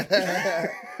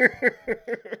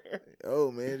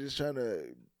 Oh man, just trying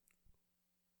to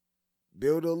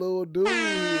build a little dude here,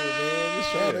 man.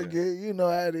 Just trying to get, you know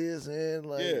how it is, man.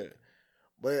 Like,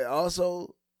 but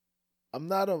also, I'm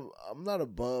not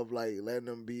above like letting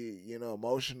him be,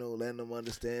 emotional, letting him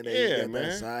understand that he Yeah, got man.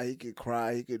 that side. He could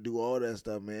cry, he could do all that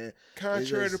stuff, man.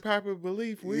 Contrary to popular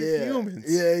belief, we're humans.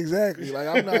 Yeah, exactly. Like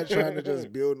I'm not trying to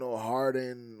just build no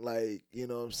hardened, like, you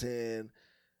know what I'm saying,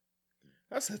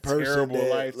 That's a person terrible that,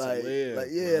 life like, to live. like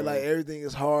bro. Like everything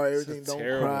is hard, It's a everything don't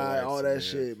terrible cry, life all to that live.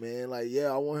 shit, man. Like,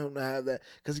 I want him to have that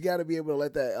because he got to be able to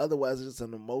let that. Otherwise, it's just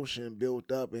an emotion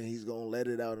built up, and he's gonna let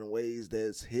it out in ways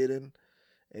that's hidden,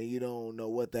 and you don't know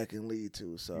what that can lead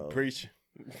to. So You preaching.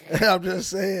 I'm just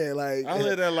saying, like I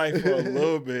lived that life for a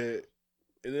little bit,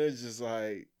 and it was just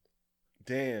like,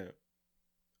 damn,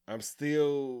 I'm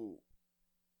still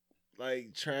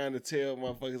like trying to tell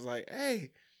motherfuckers like,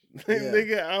 hey,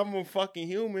 nigga, I'm a fucking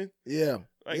human. Yeah.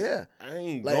 Like, yeah. I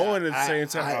ain't Like, going at the same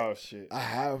time. Oh shit. I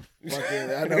have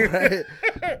fucking I know, right?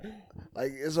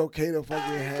 Like it's okay to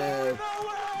fucking have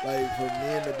like for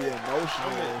men to be emotional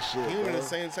and shit. Human bro. at the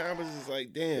same time, it's just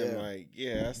like, damn, like,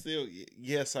 I still,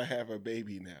 yes, I have a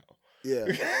baby now. Yeah.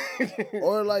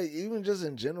 Or like even just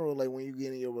in general, like when you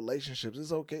get in your relationships,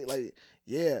 it's okay. Like,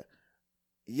 yeah.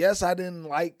 Yes, I didn't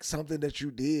like something that you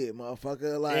did,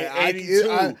 motherfucker. Like in 82.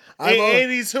 I'm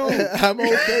 82. I'm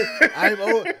okay.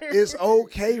 It's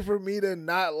okay for me to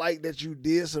not like that you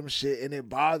did some shit and it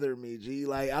bothered me, G.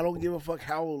 Like I don't give a fuck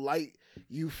how light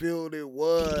you feel it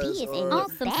was. He is or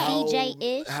awesome,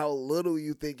 CJ-ish. how little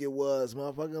you think it was,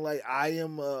 motherfucker. Like I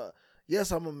am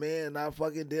yes, I'm a man and I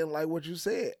fucking didn't like what you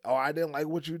said. Or I didn't like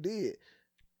what you did.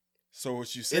 So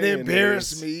what you saying It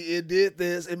embarrassed me. It did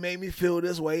this. It made me feel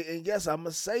this way. And yes, I'm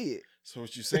going to say it. So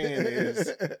what you saying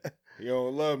is you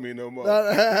don't love me no more.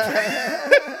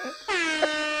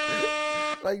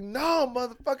 Like, no,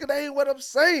 motherfucker, that ain't what I'm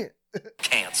saying.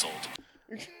 Canceled.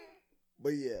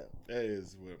 But yeah. That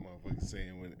is what motherfuckers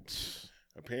saying when it.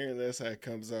 Apparently that's how it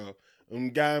comes out.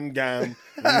 Gam.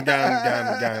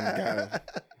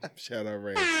 Shout out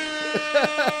Ray.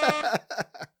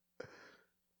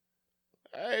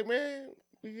 All right, man.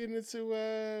 We getting into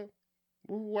what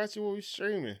we watching, what we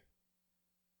streaming.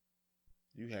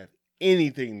 You have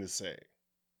anything to say?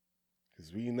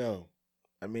 Because we know.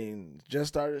 I mean, just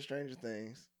started Stranger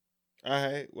Things. All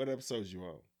right, what episodes you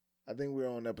on? I think we're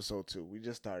on episode 2. We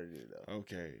just started it though.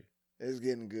 Okay. It's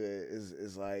getting good.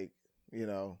 It's like,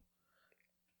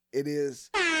 it is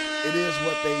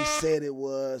what they said it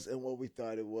was and what we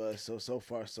thought it was. So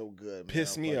far so good. Man.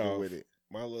 Pissed I'm me fucking off. with it.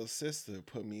 My little sister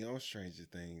put me on Stranger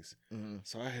Things. Mm-hmm.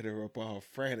 So I hit her up all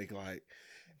frantic like,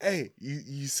 hey,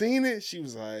 you seen it? She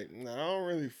was like, no, I don't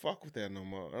really fuck with that no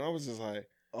more. And I was just like,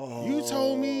 Oh, you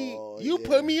told me, you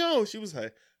put me on. She was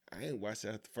like, I ain't watched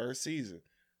that the first season.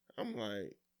 I'm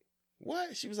like,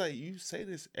 what? She was like, you say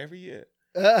this every year.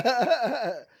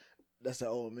 That's an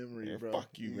old memory, Man, bro. fuck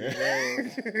you,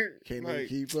 man. Can't Like, even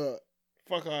keep up.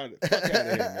 Fuck out of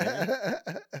here, man.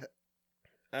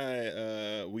 All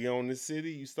right, we own the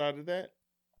city. You started that?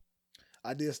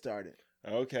 I did start it.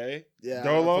 Okay. Yeah,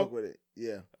 Dolo? I fuck with it.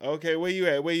 Yeah. Okay, where you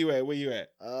at?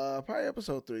 Probably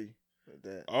episode 3. With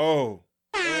that. Oh.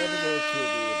 Episode 2 will be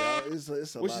with that.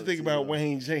 It's a What lot you of think TV about on.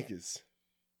 Wayne Jenkins?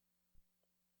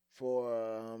 For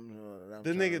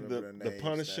The nigga, the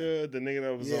Punisher, the nigga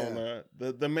that was on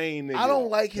the main nigga. I don't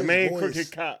like his the main voice.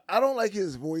 crooked cop. I don't like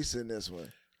his voice in this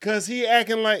one. Cause he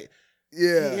acting like he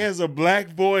has a black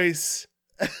voice,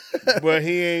 but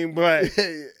he ain't black.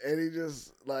 And he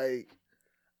just like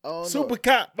I don't Super know.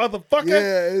 cop, motherfucker.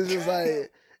 Yeah, it's just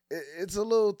like it's a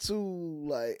little too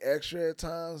like extra at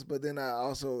times, but then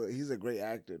he's a great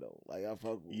actor though. Like I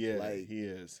fuck with like he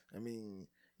is. I mean,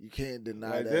 you can't deny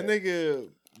Like that. that nigga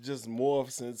just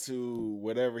morphs into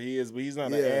whatever he is, but he's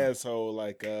not an asshole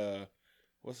like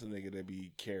what's the nigga that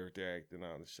be character acting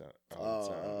all the shot all the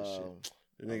time and shit.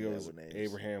 The nigga was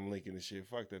Abraham Lincoln and shit.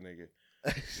 Fuck that nigga.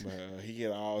 But he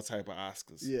get all type of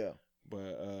Oscars. Yeah.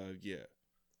 But yeah.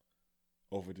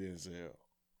 Over Denzel.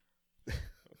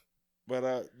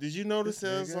 But did you notice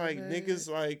there was like niggas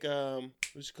like what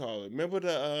you call it? Remember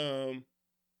the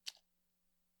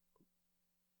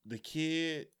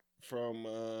kid from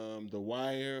The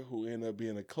Wire who ended up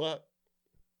being a cluck?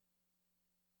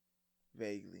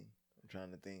 Vaguely. I'm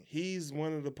trying to think. He's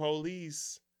one of the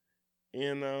police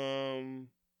in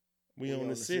We Own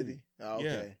the City. Oh,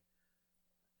 okay.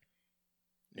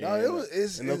 Yeah. No, And, it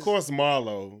was of course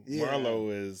Marlo. Yeah. Marlo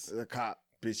is the cop.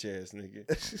 bitch ass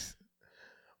nigga.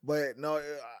 But no,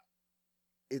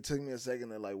 it took me a second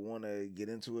to like want to get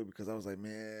into it because I was like,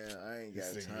 man, I ain't got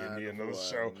time Give me for another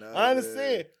show. another I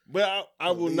understand, but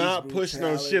I will not push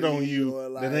no shit on you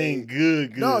that ain't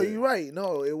good. No, you're right.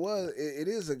 No, it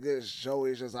is a good show.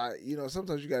 It's just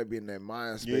sometimes you gotta be in that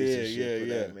mind space and shit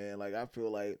for that, man. Like I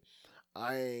feel like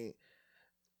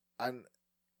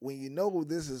when you know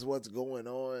this is what's going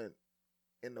on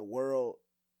in the world,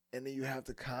 and then you have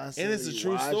to constantly And it's a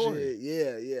true watch story. it.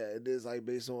 Yeah. It is like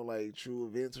based on like true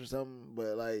events or something,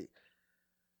 but like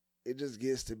it just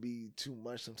gets to be too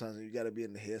much sometimes, and you got to be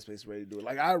in the headspace ready to do it.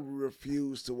 Like I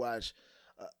refuse to watch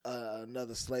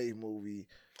another slave movie.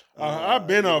 I've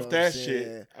been you know off what that I'm saying?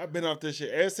 shit. I've been off that shit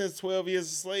ever since 12 Years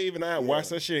a Slave, and I Yeah. watched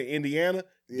that shit in Indiana.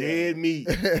 Yeah. Dead meat.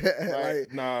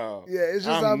 Like, nah. yeah, it's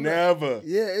just I'm never.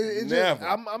 Yeah, it never.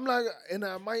 just I'm not, and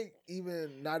I might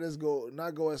even not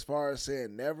go as far as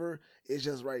saying never. It's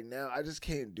just right now I just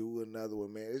can't do another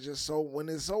one, man. It's just so when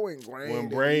it's so ingrained. When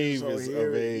Brave so is here,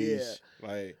 of age, yeah.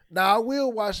 like Now I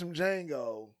will watch some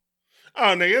Django. oh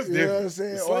nigga, it's You know what I'm different.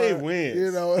 saying? The slave Or, wins.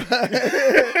 You know, you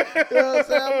know what I'm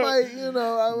saying? I might,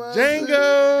 I might,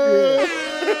 Django.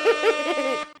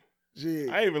 Yeah. Gee.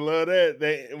 I even love that.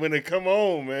 They when they come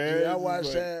on, man. Yeah, I it's just watched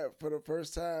like- that for the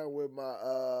first time with my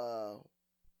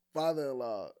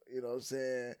father-in-law. You know what I'm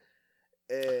saying?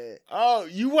 And Oh,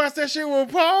 you watched that shit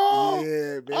with Paul?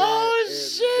 yeah, man. Oh and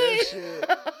shit!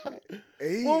 that shit-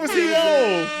 and What was he on?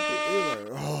 on? He was like,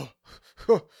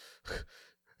 oh,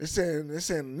 it's saying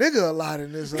nigga a lot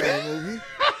in this movie.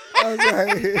 I was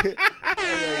like,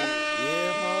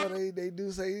 yeah, Paul, they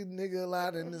do say nigga a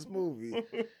lot in this movie.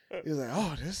 He was like,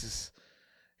 oh, this is.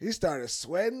 He started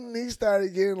sweating. He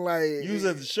started getting like. You was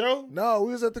at the show? No,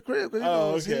 we was at the crib. 'Cause,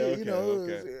 Oh, it was okay, he,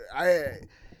 okay. I had,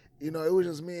 it was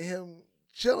just me and him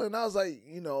chilling. I was like,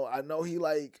 I know he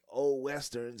like old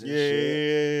westerns and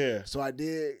shit. Yeah. So I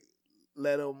did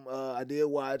let him. I did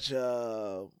watch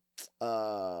the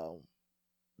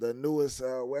newest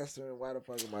western. Why the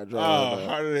fuck am I Oh, drawing?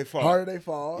 Harder They Fall. Harder They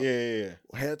Fall. Yeah.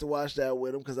 Had to watch that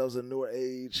with him because that was a newer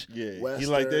age. Yeah. Western. He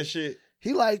like that shit?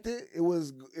 He liked it. It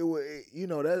was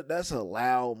that's a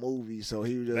loud movie. So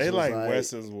he was just They was like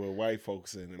westerns with white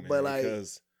folks in it, man. But, like-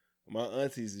 because my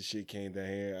aunties and shit came down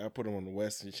here. I put them on the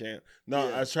Western channel. No,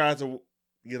 Yeah. I tried to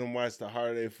get them watch the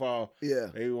Harder They Fall. Yeah.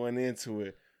 They went into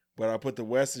it. But I put the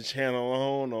Western channel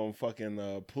on fucking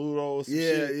Pluto or some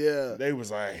shit. Yeah. They was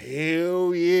like,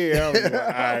 hell yeah. I was like, all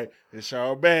right, it's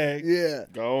y'all bag. Yeah.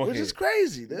 Go Which ahead. is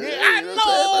crazy. Yeah, You I know what I'm saying?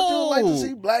 I thought you would like know. to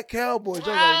see Black Cowboys. I'm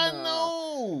like, I nah,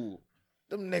 know.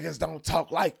 them niggas don't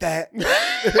talk like that.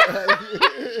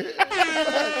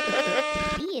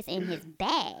 He is in his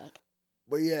bag.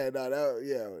 But yeah, gotta,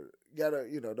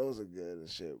 those are good and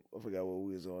shit. I forgot what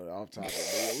we was on off topic.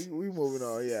 But yeah, we moving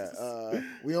on. Yeah,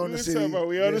 we on the was city. talking about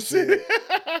we on the This city.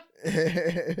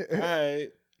 shit. All right.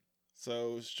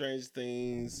 So, Strange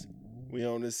Things, we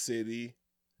on the city.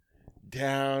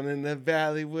 Down in the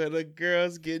valley where the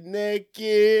girls get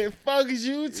naked. Fuck is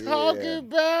you talking Yeah.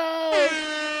 about?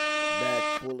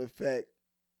 Back full effect.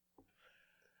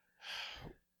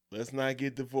 Let's not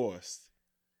get divorced.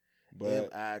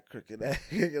 But Cricket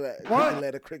What?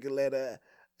 letter.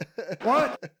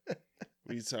 What?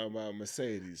 we talking about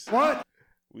Mercedes. What?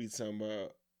 We talking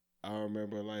about, I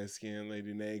remember a light-skinned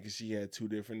lady name because she had two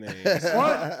different names.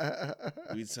 What?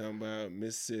 We talking about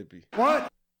Mississippi. What?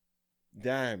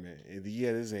 Diamond. And he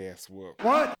had his ass whooped.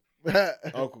 What?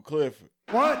 Uncle Clifford.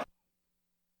 What?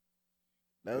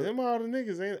 Them all the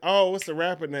niggas ain't. Oh, what's the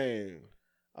rapper name?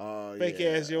 Oh, Fake yeah.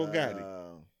 ass Yo Gotti.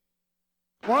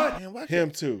 What? Damn, why can't- Him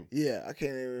too. Yeah, I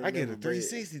can't even. I get a remember, but-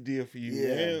 360 deal for you,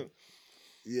 Yeah. man.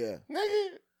 Yeah. Nigga,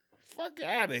 fuck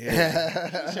out of here.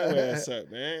 Get your ass up,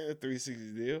 man. A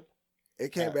 360 deal.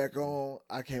 It came back on.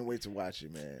 I can't wait to watch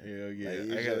it, man. Hell yeah.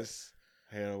 Like, I it's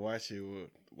had to watch it with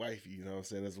wifey, you know what I'm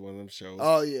saying? That's one of them shows.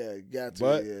 Oh yeah, got to.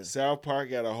 But Yeah. South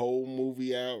Park got a whole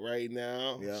movie out right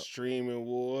now. Yep. Streaming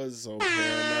Wars on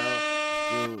Paramount.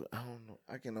 Dude, I don't know.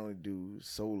 I can only do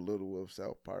so little of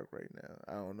South Park right now.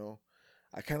 I don't know.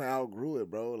 I kind of outgrew it,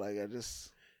 bro. Like I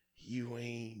just. You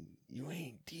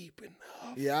ain't deep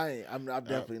enough. Yeah, I ain't. I'm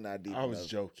definitely not deep. I was enough.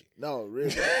 joking. No, really.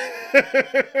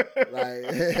 Like.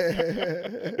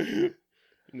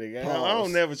 Nigga, I Pause.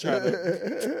 don't never try to.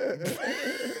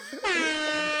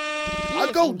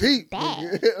 I go deep.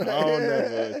 Bag. nigga. I don't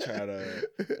never try to.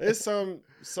 There's some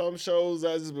shows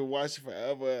I just been watching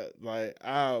forever. Like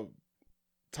I'll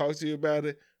talk to you about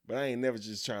it, but I ain't never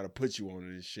just trying to put you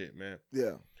on this shit, man.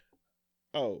 Yeah.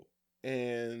 Oh,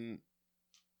 and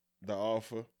The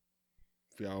Offer.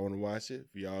 If y'all want to watch it,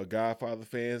 if y'all Godfather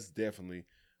fans, definitely.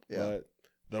 Yeah. But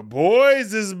The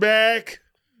Boys is back.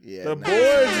 Yeah. The nah, Boys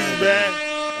is back.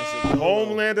 that's a no-no.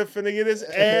 Homelander finna get his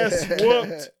ass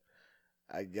whooped.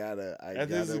 I gotta After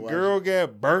this watch girl it.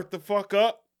 got burnt the fuck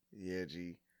up. Yeah,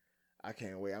 G. I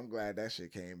can't wait. I'm glad that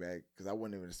shit came back because I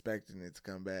wasn't even expecting it to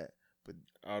come back. But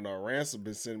I don't know. Ransom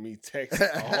been sending me texts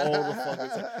all the fucking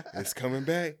time. It's coming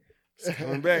back. It's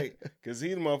coming back. Because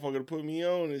he the motherfucker to put me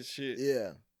on and shit.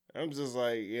 yeah, I'm just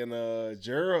like, and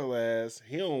Gerald ass,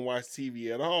 he don't watch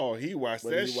TV at all. He watched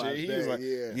that shit. He was like,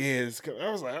 yeah. I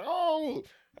was like, oh,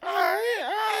 all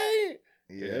right.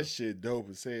 Yeah, that shit dope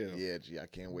as hell. Yeah, G, I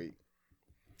can't wait.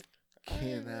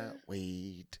 Cannot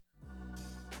wait.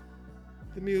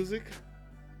 The music.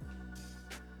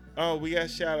 Oh, we got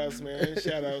shout outs, man.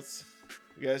 Shout outs.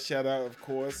 We got a shout out, of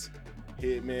course,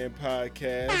 Hitman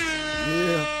Podcast.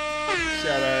 Yeah.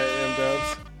 Shout out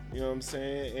M-Dubs. You know what I'm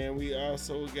saying? And we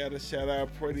also got a shout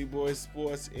out Pretty Boy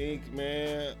Sports Inc.,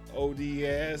 man.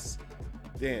 ODS.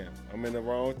 Damn, I'm in the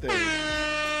wrong thing.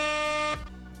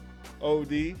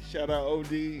 OD. Shout out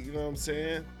OD. You know what I'm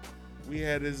saying? We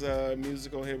had his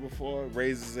music on here before,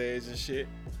 Razor's Edge and shit.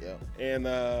 Yep. And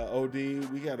OD,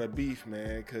 we got a beef,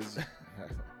 man, because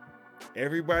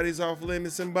everybody's off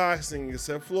limits in boxing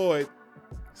except Floyd.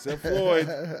 Floyd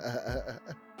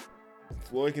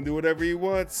can do whatever he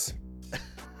wants.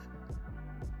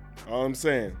 All I'm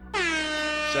saying.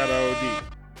 Shout out OD.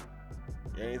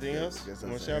 Got anything else? You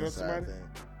want to shout out somebody?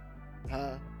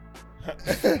 Huh?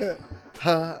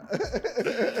 All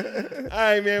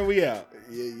right, man, we out.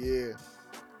 Yeah.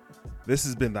 This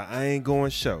has been the I Ain't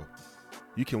Going Show.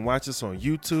 You can watch us on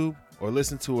YouTube or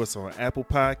listen to us on Apple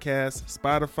Podcasts,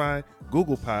 Spotify,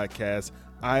 Google Podcasts,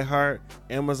 iHeart,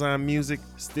 Amazon Music,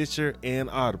 Stitcher, and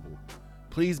Audible.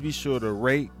 Please be sure to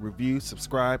rate, review,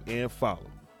 subscribe, and follow.